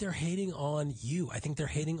don't think they're hating on you. I think they're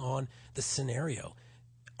hating on the scenario.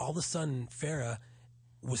 All of a sudden, Farrah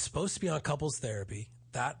was supposed to be on couples therapy.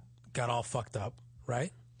 That got all fucked up,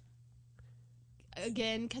 right?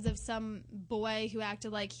 Again, because of some boy who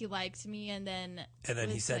acted like he liked me, and then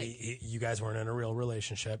he said you guys weren't in a real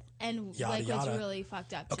relationship, and yada, was really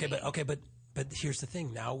fucked up. But here's the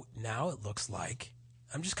thing. Now it looks like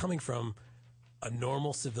I'm just coming from a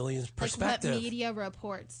normal civilian's perspective. Like what media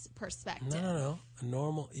reports perspective. No, a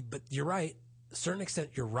normal. But you're right. To a certain extent,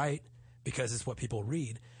 you're right because it's what people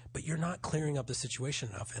read. But you're not clearing up the situation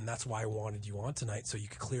enough, and that's why I wanted you on tonight so you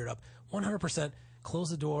could clear it up 100%. Close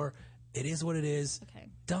the door. It is what it is. Okay.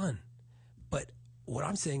 Done. But what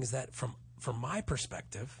I'm saying is that from my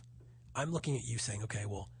perspective, I'm looking at you saying, okay,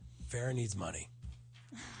 well, Farrah needs money.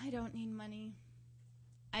 I don't need money.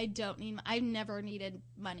 I've never needed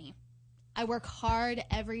money. I work hard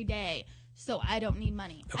every day, so I don't need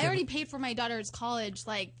money. Okay, I already paid for my daughter's college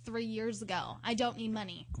like 3 years ago. I don't need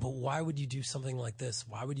money. But why would you do something like this?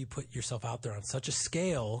 Why would you put yourself out there on such a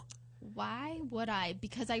scale? Why would I?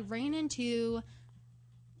 Because I ran into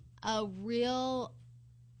a real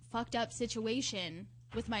fucked up situation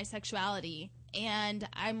with my sexuality, and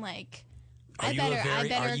I'm like, I better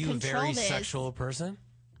control Are you a very this. sexual person?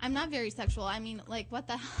 I'm not very sexual. I mean, like, what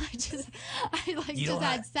the hell? I just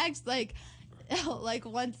had sex like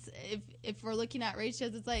once. If we're looking at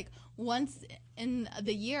ratios, it's like once in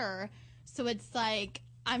the year. So it's like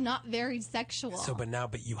I'm not very sexual. So,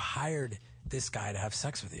 but you hired this guy to have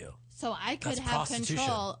sex with you. So I could have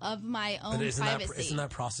control of my own privacy. Isn't that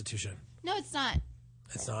prostitution? No, it's not.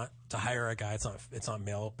 It's not. To hire a guy, it's not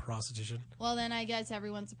male prostitution. Well, then I guess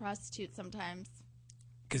everyone's a prostitute sometimes.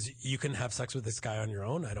 Because you can have sex with this guy on your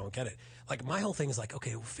own. I don't get it. Like, my whole thing is like,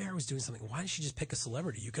 okay, well, Farrah was doing something. Why didn't she just pick a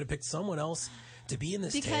celebrity? You could have picked someone else to be in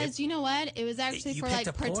this Because tape. you know what? It was actually for like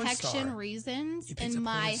protection reasons in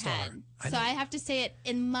my head. So I have to say it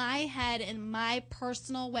in my head, in my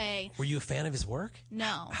personal way. Were you a fan of his work?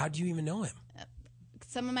 No. How do you even know him?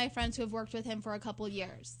 Some of my friends who have worked with him for a couple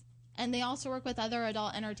years. And they also work with other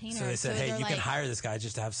adult entertainers. So they said, hey, you can hire this guy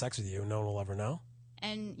just to have sex with you. No one will ever know.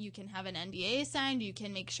 And you can have an NDA signed. You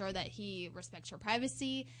can make sure that he respects your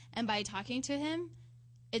privacy. And by talking to him,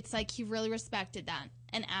 it's like he really respected that.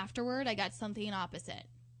 And afterward, I got something opposite.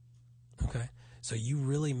 Okay. So you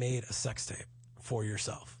really made a sex tape for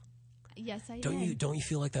yourself. Yes, I did. Don't you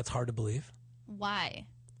feel like that's hard to believe? Why?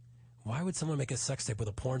 Why would someone make a sex tape with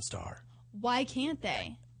a porn star? Why can't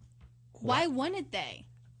they? Why wouldn't they?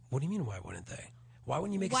 What do you mean, why wouldn't they? Why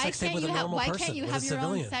wouldn't you make a sex tape with a normal person? Why can't you have your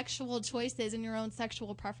civilian? own sexual choices and your own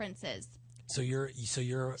sexual preferences? So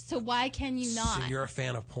why can you not? So you're a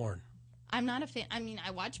fan of porn? I'm not a fan. I mean,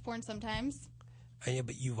 I watch porn sometimes. Yeah,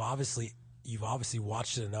 but you've obviously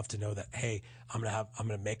watched it enough to know that, hey, I'm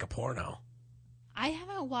gonna make a porno. I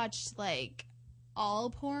haven't watched like all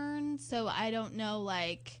porn, so I don't know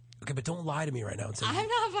like. Okay, but don't lie to me right now and say I'm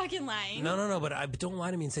not fucking lying. No, but don't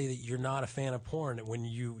lie to me and say that you're not a fan of porn when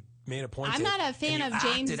you made a porn tape. I'm not a fan of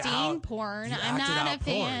James Dean porn. I'm not a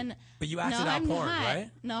fan. But you acted out porn,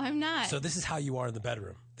 right? No, I'm not. So this is how you are in the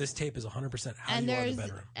bedroom. This tape is 100% how you are in the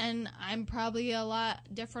bedroom. And I'm probably a lot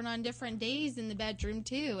different on different days in the bedroom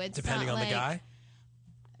too. It's depending on the guy?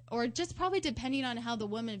 Or just probably depending on how the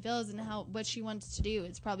woman feels and what she wants to do.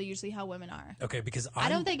 It's probably usually how women are. Okay, because I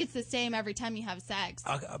don't think it's the same every time you have sex.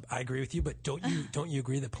 I agree with you, but don't you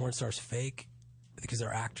agree that porn stars fake because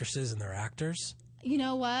they're actresses and they're actors? You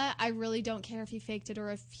know what? I really don't care if he faked it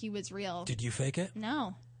or if he was real. Did you fake it?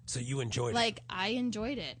 No. So you enjoyed it? Like, I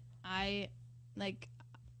enjoyed it. I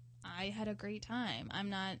had a great time. I'm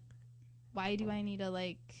not. Why do I need to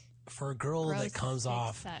like? For a girl that comes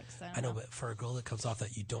off, sex, I know, but for a girl that comes off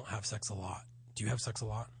that you don't have sex a lot. Do you have sex a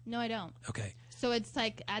lot? No, I don't. Okay. So it's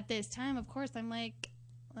like at this time, of course, I'm like,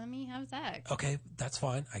 let me have sex. Okay, that's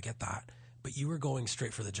fine. I get that. But you were going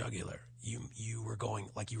straight for the jugular. You were going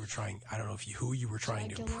like you were trying. I don't know who you were trying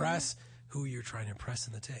to impress. Who you were trying to impress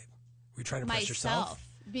in the tape? Were you trying to impress yourself?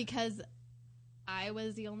 Because I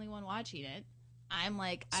was the only one watching it. I'm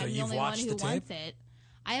like, so I'm the only one who wants it.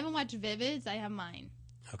 I haven't watched Vivids. I have mine.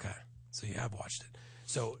 Okay, so you have watched it.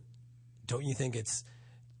 So don't you think it's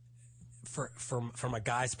from a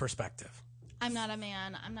guy's perspective? I'm not a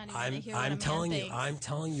man. I'm not even going to hear what a I'm man telling thinks. you. I'm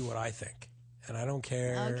telling you what I think, and I don't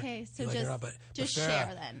care. Okay, so you like it or just, not, but just Farrah,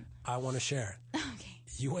 share then. I want to share. Okay.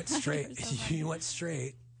 You went straight. You went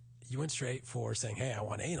straight. You went straight for saying, "Hey, I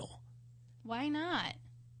want anal." Why not?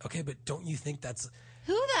 Okay, but don't you think that's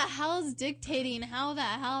Who the hell's dictating how the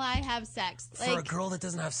hell I have sex? for a girl that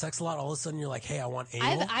doesn't have sex a lot? All of a sudden, you're like, "Hey, I want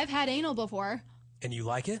anal," I've had anal before. and you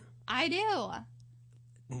like it. I do.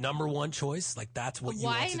 Number one choice, like that's what you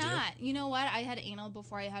want Why to not? You know what? I had anal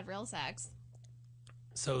before I had real sex. do.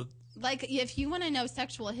 So Like, if you want to know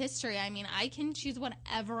sexual history, I mean, I can choose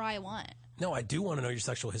whatever I want. no, I do want to know your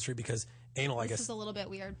sexual history because anal, I This guess. is a little bit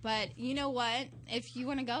weird, but you know what? If you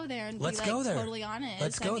want to go there and Let's be go like there. totally honest,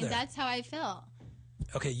 Let's go I mean, there. that's how I feel.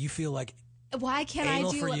 Okay, you feel like Why can't I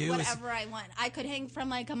Anal do for you is- whatever I want? I could hang from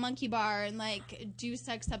like a monkey bar and like do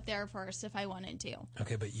sex up there first if I wanted to.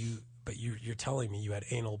 okay, but you're telling me you had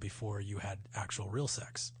anal before you had actual real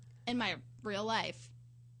sex In my real life,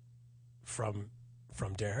 from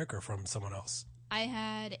Derek or from someone else. I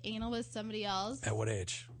had anal with somebody else. At what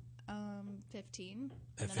age? 15.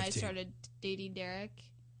 At And then I 15. started dating Derek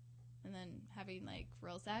and then having like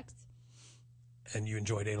real sex. And you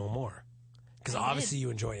enjoyed anal more. Because I obviously did. you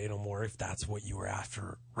enjoy anal more if that's what you were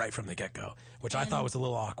after right from the get-go, which I And- thought was a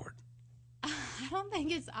little awkward. I don't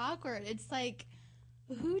think it's awkward. It's like,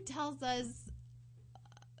 who tells us?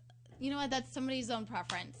 You know what? That's somebody's own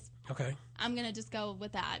preference. Okay. I'm going to just go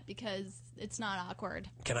with that because it's not awkward.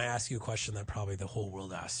 Can I ask you a question that probably the whole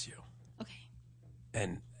world asks you? Okay.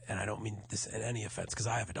 And I don't mean this in any offense because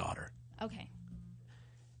I have a daughter. Okay.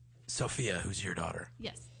 Sophia, who's your daughter.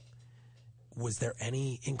 Yes. Was there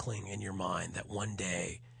any inkling in your mind that one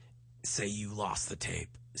day, say you lost the tape,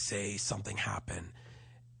 say something happened,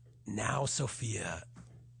 now Sophia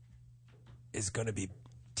is going to be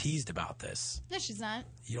teased about this? No, she's not.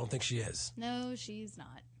 You don't think she is? No, she's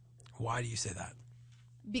not. Why do you say that?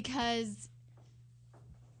 Because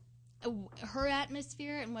her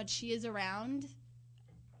atmosphere and what she is around,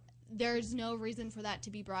 there's no reason for that to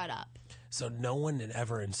be brought up. So no one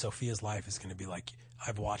ever in Sophia's life is going to be like,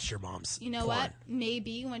 I've watched your mom's You know porn. what?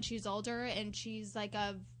 Maybe when she's older and she's like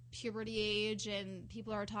of puberty age and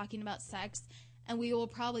people are talking about sex, and we will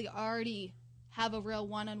probably already have a real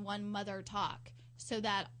one-on-one mother talk so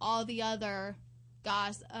that all the other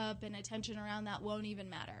gossip and attention around that won't even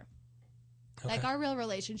matter. Okay. Like, our real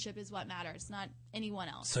relationship is what matters, not anyone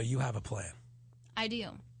else. So you have a plan. I do.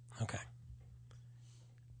 Okay.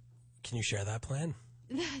 Can you share that plan?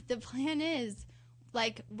 The plan is,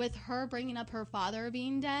 like, with her bringing up her father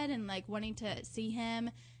being dead and, like, wanting to see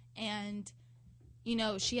him, and, you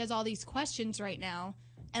know, she has all these questions right now,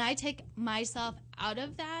 and I take myself out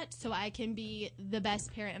of that so I can be the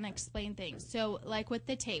best parent and explain things. So, like, with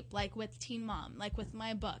the tape, like with Teen Mom, like with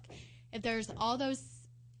my book, if there's all those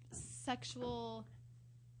sexual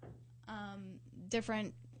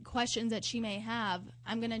different questions that she may have,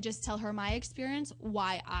 I'm going to just tell her my experience,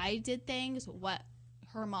 why I did things, what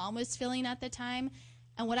her mom was feeling at the time,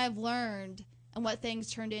 and what I've learned and what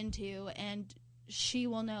things turned into, and she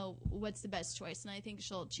will know what's the best choice, and I think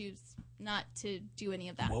she'll choose not to do any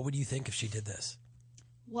of that. What would you think if she did this?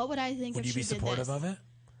 What would I think Would if you she be did supportive this? of it?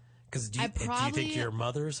 Because do you probably- think your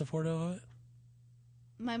mother is supportive of it?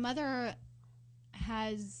 My mother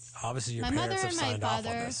has... Obviously, your my mother parents have and my signed off on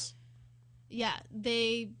father, this. Yeah,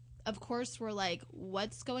 they, of course, were like,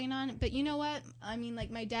 what's going on? But you know what? I mean,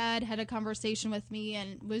 like, my dad had a conversation with me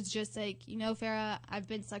and was just like, you know, Farrah, I've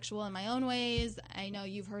been sexual in my own ways. I know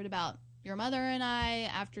you've heard about your mother and I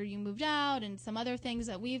after you moved out and some other things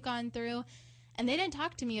that we've gone through. And they didn't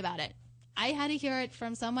talk to me about it. I had to hear it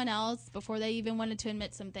from someone else before they even wanted to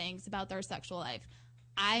admit some things about their sexual life.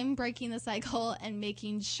 I'm breaking the cycle and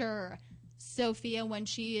making sure Sophia, when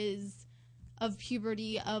she is of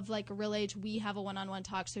puberty, of like a real age, we have a one-on-one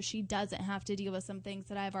talk so she doesn't have to deal with some things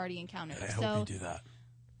that I've already encountered. I hope you do that.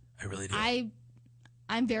 I really do.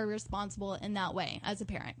 I'm very responsible in that way as a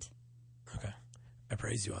parent. Okay. I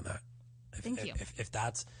praise you on that. Thank you. If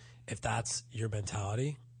that's your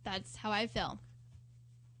mentality, That's how I feel.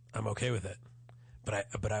 I'm okay with it.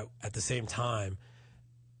 But I at the same time,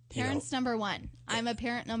 Parents number one. I'm a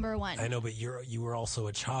parent number one. I know, but you were also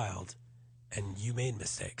a child, and you made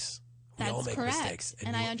mistakes. We That's all make correct. mistakes,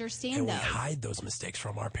 And I understand and those. we hide those mistakes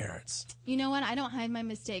from our parents. You know what? I don't hide my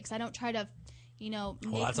mistakes. I don't try to, Well,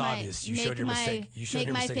 make that's my, obvious. You make showed your my, mistake. You showed make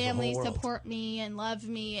your my mistake to the family whole world. support me and love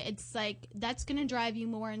me. It's like, that's going to drive you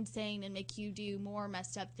more insane and make you do more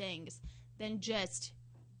messed up things than just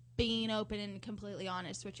being open and completely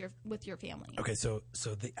honest with your family. Okay, so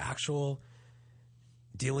the actual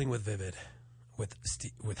dealing with Vivid,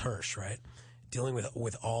 with Hirsch, right? Dealing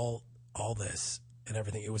with all this and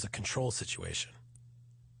everything. It was a control situation.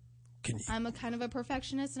 I'm a kind of a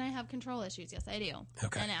perfectionist, and I have control issues. Yes, I do.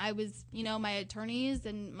 Okay. And I was, my attorneys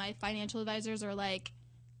and my financial advisors are like,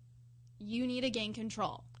 you need to gain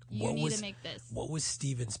control. You need to make this. What was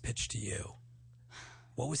Steven's pitch to you?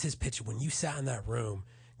 What was his pitch when you sat in that room?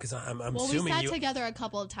 Because I'm assuming we sat together a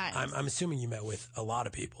couple of times. I'm assuming you met with a lot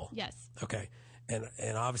of people. Yes. Okay.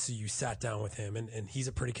 And obviously you sat down with him, and he's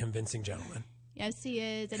a pretty convincing gentleman. Yes, he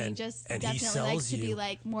is, and he just and definitely he likes to be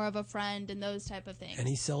like more of a friend and those type of things. And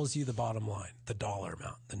he sells you the bottom line, the dollar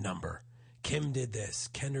amount, the number. Kim did this.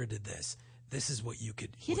 Kendra did this. This is what you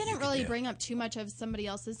could. He didn't really bring up too much of somebody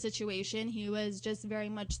else's situation. He was just very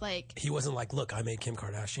much like. He wasn't like, look, I made Kim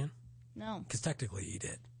Kardashian. No, because technically he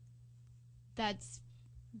did. That's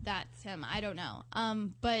him. I don't know.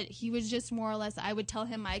 But he was just more or less. I would tell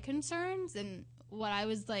him my concerns and what I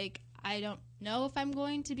was like. I don't know if I'm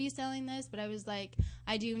going to be selling this, but I was like,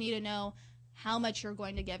 I do need to know how much you're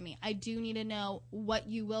going to give me. I do need to know what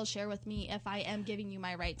you will share with me if I am giving you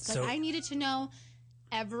my rights. So I needed to know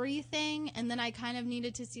everything, and then I kind of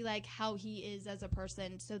needed to see like how he is as a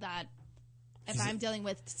person, so that if I'm dealing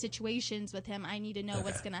with situations with him, I need to know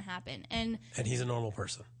what's going to happen. And he's a normal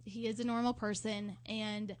person. He is a normal person,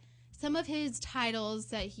 and some of his titles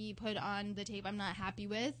that he put on the tape, I'm not happy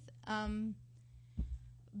with.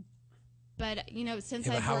 But since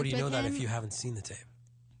I've worked with him, how would you know that if you haven't seen the tape?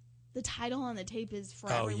 The title on the tape is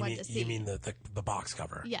for everyone to see. You mean the box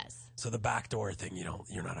cover? Yes. So the backdoor thing,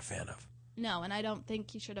 you're not a fan of. No, and I don't think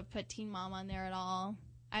he should have put Teen Mom on there at all.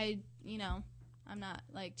 I'm not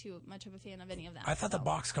like too much of a fan of any of that. I thought the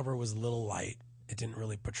box cover was a little light. It didn't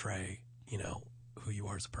really portray, who you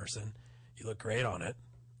are as a person. You look great on it.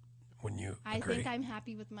 When you agree. I think I'm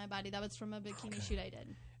happy with my body. That was from a bikini shoot I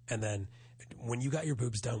did. And then when you got your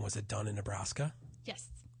boobs done, was it done in Nebraska? Yes.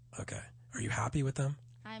 Okay. Are you happy with them?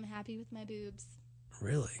 I'm happy with my boobs.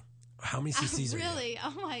 Really? How many cc's are you? Really?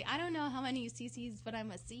 Oh my! I don't know how many cc's, but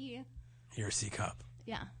I'm a C. You're a C cup.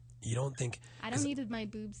 Yeah. You don't think? I don't need my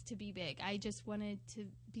boobs to be big. I just wanted to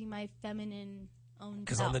be my feminine own.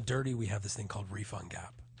 Because on the dirty, we have this thing called refund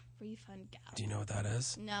gap. Refund gap. Do you know what that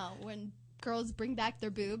is? No. When girls bring back their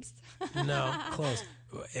boobs. No, close.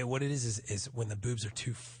 What it is when the boobs are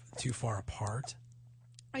too far apart.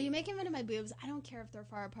 Are you making fun of my boobs? I don't care if they're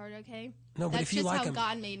far apart, okay? No, but if you like them, that's just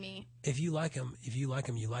how God made me. If you like them, you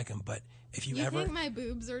like them. But if you ever think my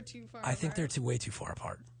boobs are too far apart? I think they're way too far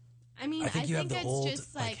apart. I mean, I think you have the old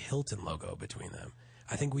just like Hilton logo between them.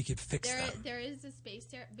 I think we could fix that. There is a space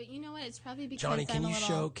there, but you know what? It's probably because Johnny,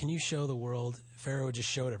 can you show the world? Pharaoh just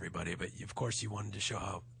showed everybody, but of course you wanted to show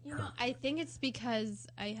how. I think it's because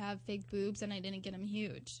I have fake boobs and I didn't get them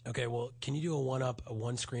huge. Okay, well, can you do a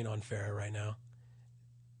one screen on Farrah right now?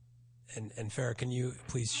 And Farrah, can you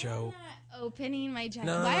please show? I'm not opening my jacket.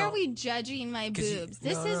 No. Why are we judging my boobs?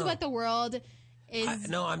 This is what the world is.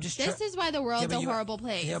 I'm just. This is why the world's a horrible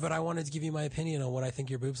place. Yeah, but I wanted to give you my opinion on what I think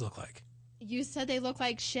your boobs look like. You said they look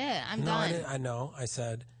like shit. I'm done. I know. I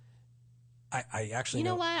said. I actually. You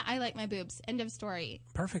know what? I like my boobs. End of story.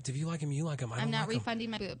 Perfect. If you like them, you like them. I'm not refunding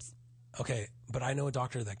my boobs. Okay, but I know a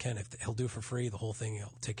doctor that can. If he'll do it for free, the whole thing,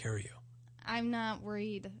 he'll take care of you. I'm not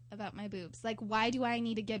worried about my boobs. Like, why do I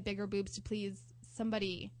need to get bigger boobs to please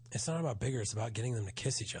somebody? It's not about bigger. It's about getting them to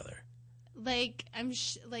kiss each other. Like,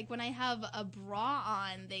 like when I have a bra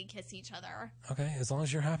on, they kiss each other. Okay, as long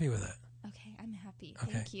as you're happy with it. Okay, I'm happy.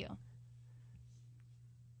 Okay. Thank you.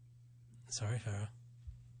 Sorry, Farrah.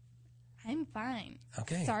 I'm fine.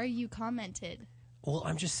 Okay. Sorry you commented. Well,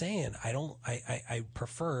 I'm just saying, I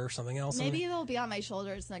prefer something else. Maybe they'll be on my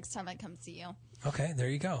shoulders next time I come see you. Okay, there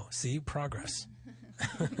you go. See, progress.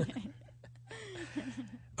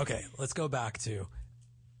 Okay, let's go back to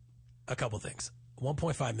a couple things.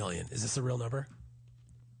 1.5 million. Is this a real number?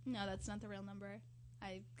 No, that's not the real number.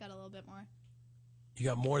 I got a little bit more. You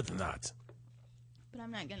got more than that. But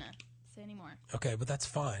I'm not going to say any more. Okay, but that's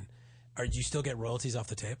fine. Do you still get royalties off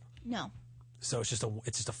the tape? No. So it's just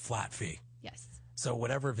a flat fee. Yes. So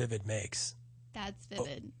whatever Vivid makes. That's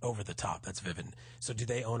Vivid. Over the top. That's Vivid. So do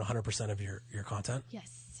they own 100% of your content?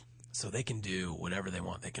 Yes. So they can do whatever they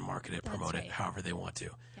want. They can market it, promote it, however they want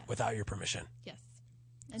to, without your permission. Yes.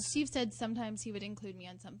 And Steve said sometimes he would include me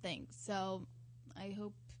on something. So I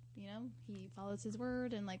hope, he follows his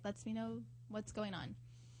word and lets me know what's going on.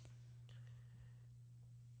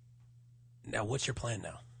 Now, what's your plan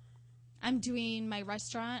now? I'm doing my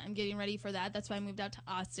restaurant. I'm getting ready for that. That's why I moved out to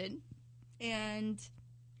Austin. And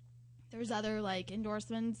there's other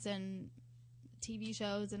endorsements and TV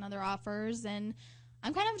shows and other offers. And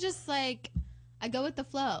I'm kind of just I go with the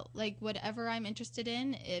flow. Whatever I'm interested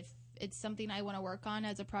in, if it's something I want to work on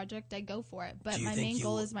as a project, I go for it. But my main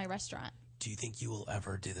goal is my restaurant. Do you think you will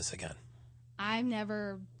ever do this again? I'm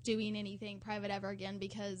never doing anything private ever again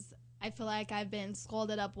because I feel like I've been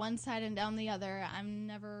scolded up one side and down the other.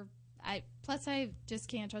 Plus I just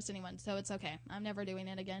can't trust anyone, so it's okay. I'm never doing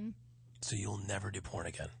it again. So you'll never do porn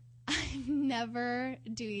again? I'm never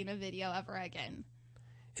doing a video ever again.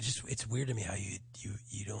 It's weird to me how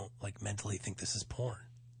you don't like mentally think this is porn.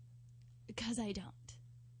 Because I don't.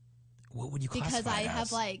 What would you classify Because I it have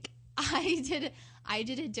as? like I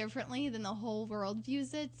did it differently than the whole world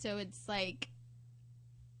views it, so it's like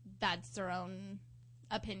that's their own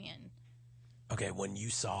opinion. Okay, when you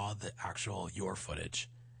saw the actual your footage,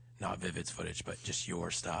 not Vivid's footage, but just your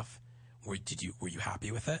stuff, were you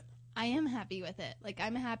happy with it? I am happy with it. Like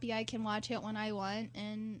I'm happy I can watch it when I want,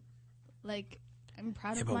 and like I'm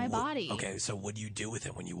proud of my body. Okay, so what do you do with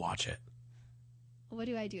it when you watch it? What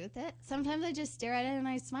do I do with it? Sometimes I just stare at it and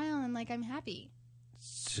I smile and like I'm happy.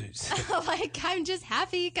 Like I'm just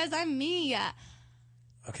happy because I'm me.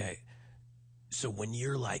 Okay, so when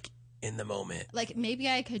you're like in the moment, like maybe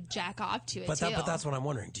I could jack off to it too. But that's what I'm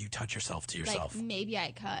wondering. Do you touch yourself to yourself? Like maybe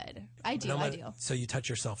I could. I do. I do. So you touch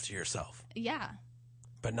yourself to yourself? Yeah.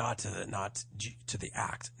 But not to the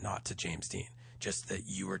act, not to James Dean. Just that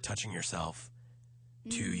you were touching yourself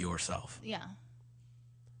to yourself. Yeah.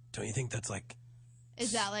 Don't you think that's like?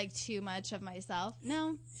 Is that like too much of myself?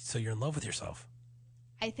 No. So you're in love with yourself.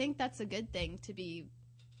 I think that's a good thing to be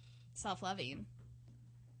self-loving.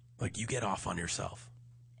 Like you get off on yourself.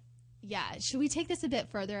 Yeah. Should we take this a bit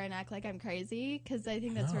further and act like I'm crazy? Because I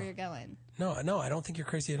think that's where you're going. No, I don't think you're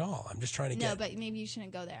crazy at all. I'm just trying to get. No, but maybe you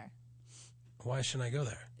shouldn't go there. Why shouldn't I go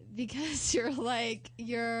there? Because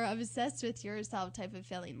you're obsessed with yourself type of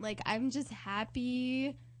feeling. Like I'm just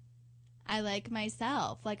happy. I like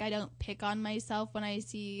myself. Like I don't pick on myself when I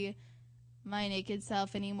see my naked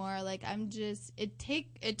self anymore. Like I'm just. It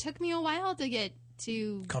took me a while to get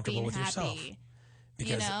to comfortable being with happy. yourself.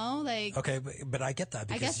 Because, like okay, but I get that.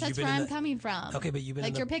 Because I guess that's where I'm coming from. Okay, but you've been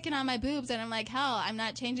like you're picking on my boobs, and I'm like, hell, I'm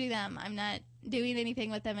not changing them. I'm not doing anything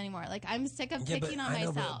with them anymore. Like I'm sick of picking on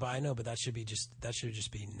myself. But I know, but that should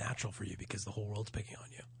just be natural for you because the whole world's picking on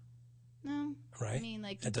you. No, right? I mean,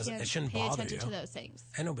 like it shouldn't pay bother attention you. to those things.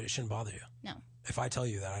 I know, but it shouldn't bother you. No. If I tell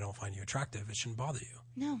you that I don't find you attractive, it shouldn't bother you.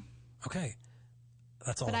 No. Okay.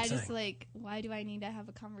 That's all but I'm saying. Just like, why do I need to have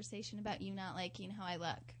a conversation about you not liking how I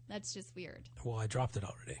look? That's just weird. Well, I dropped it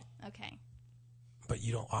already. Okay. But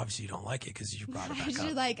obviously you don't like it because you brought it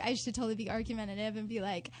back up. I should totally be argumentative and be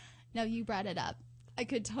like, no, you brought it up. I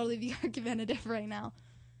could totally be argumentative right now.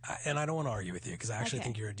 And I don't want to argue with you because I actually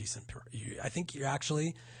think you're a decent I think you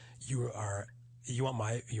are. You want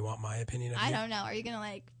my opinion of you? I don't know. Are you gonna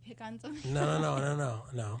like pick on something?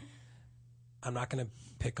 No. I'm not gonna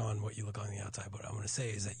pick on what you look on the outside. What I'm gonna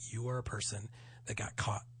say is that you are a person that got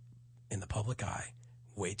caught in the public eye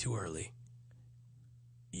way too early.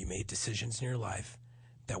 You made decisions in your life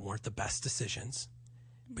that weren't the best decisions,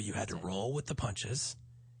 but you had to roll with the punches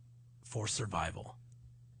for survival.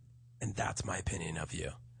 And that's my opinion of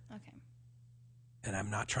you. Okay. And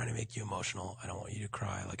I'm not trying to make you emotional. I don't want you to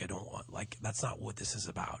cry. That's not what this is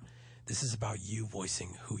about. This is about you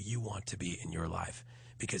voicing who you want to be in your life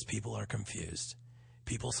because people are confused.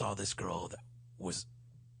 People saw this girl that was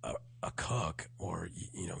a cook or,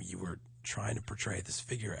 you were trying to portray this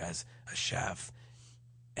figure as a chef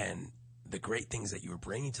and the great things that you were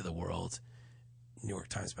bringing to the world, New York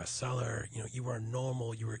Times bestseller, you were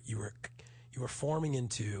normal. You were forming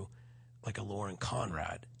into like a Lauren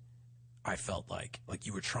Conrad. I felt like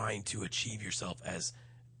you were trying to achieve yourself as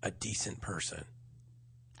a decent person.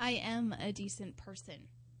 I am a decent person.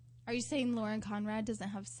 Are you saying Lauren Conrad doesn't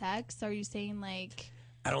have sex? Are you saying like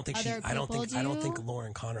I don't think I don't think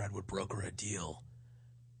Lauren Conrad would broker a deal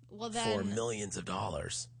for millions of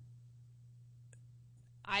dollars.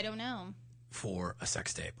 I don't know. For a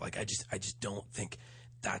sex tape. Like I just don't think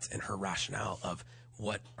that's in her rationale of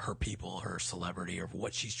what her people, her celebrity, or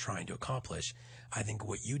what she's trying to accomplish. I think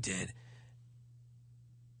what you did.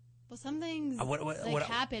 Well, some things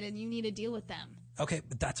happen and you need to deal with them. Okay,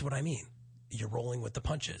 but that's what I mean. You're rolling with the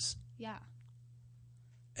punches. Yeah.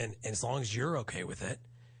 And as long as you're okay with it,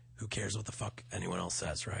 who cares what the fuck anyone else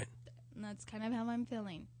says, right? And that's kind of how I'm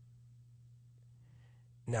feeling.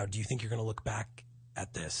 Now, do you think you're going to look back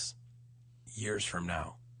at this years from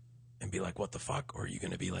now and be like, what the fuck? Or are you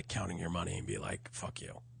going to be like counting your money and be like, fuck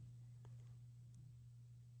you?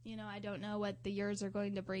 I don't know what the years are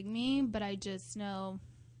going to bring me, but I just know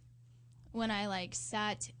when I like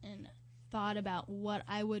sat and thought about what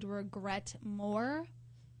I would regret more,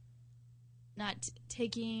 not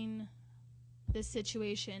taking the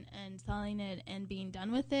situation and selling it and being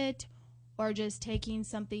done with it, or just taking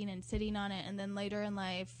something and sitting on it and then later in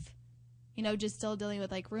life, you know, just still dealing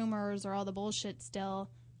with like rumors or all the bullshit still,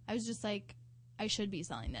 I was just like, I should be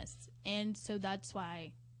selling this. And so that's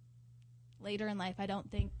why later in life,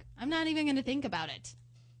 I'm not even going to think about it.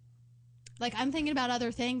 Like, I'm thinking about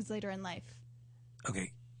other things later in life.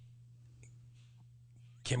 Okay.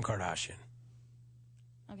 Kim Kardashian.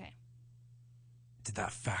 Okay. Did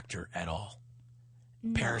that factor at all?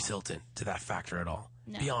 No. Paris Hilton, did that factor at all?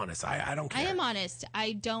 No. Be honest. I don't care. I am honest.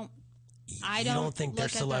 I don't think their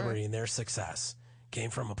celebrity and their success came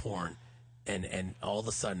from a porn, and all of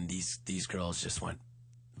a sudden these girls just went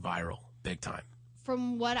viral big time.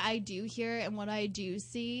 From what I do hear and what I do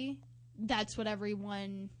see, that's what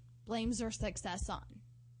everyone blames their success on.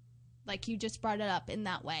 Like, you just brought it up in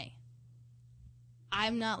that way.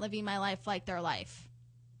 I'm not living my life like their life.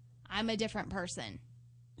 I'm a different person.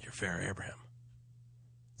 You're Farrah Abraham.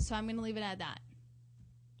 So I'm going to leave it at that.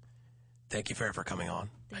 Thank you, Farrah, for coming on.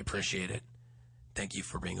 I appreciate it. Thank you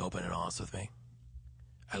for being open and honest with me.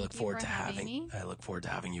 I look forward to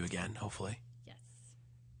having you again, hopefully. Yes.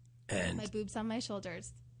 And my boobs on my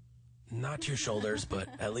shoulders. Not your shoulders, but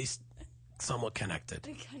at least somewhat connected.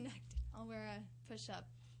 Connected. I'll wear a push-up.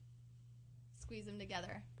 Squeeze them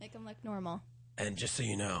together. Make them look normal. And just so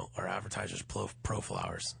you know, our advertiser's Pro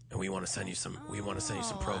Flowers, and we want to send you some. We want to send you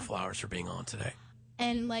some Pro Flowers for being on today.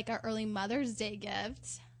 And like our early Mother's Day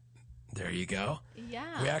gift. There you go.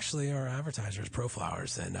 Yeah. We actually are advertisers, Pro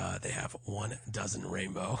Flowers, and they have 1 dozen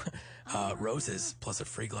rainbow roses plus a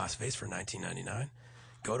free glass vase for $19.99.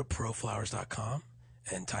 Go to proflowers.com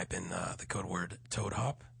and type in the code word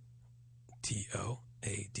TOADHOP,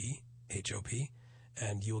 TOADHOP,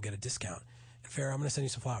 and you will get a discount. And Farrah, I'm going to send you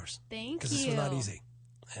some flowers. Thank you. Because this was not easy,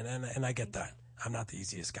 and I get that. I'm not the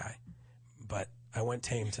easiest guy, but I went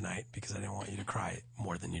tame tonight because I didn't want you to cry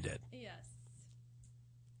more than you did. Yes.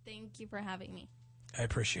 Thank you for having me. I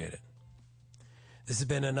appreciate it. This has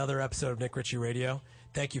been another episode of Nick Ritchie Radio.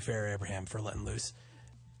 Thank you, Farrah Abraham, for letting loose.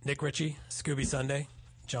 Nick Ritchie, Scooby Sunday,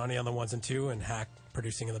 Johnny on the ones and two, and Hack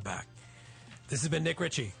producing in the back. This has been Nick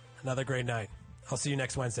Ritchie. Another great night. I'll see you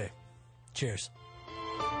next Wednesday. Cheers.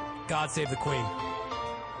 God save the Queen.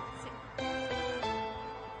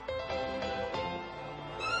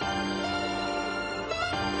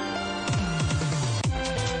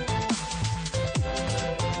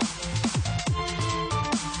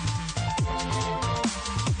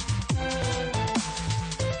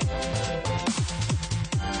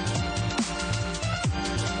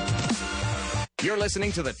 You're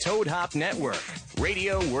listening to the Toad Hop Network,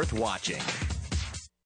 radio worth watching.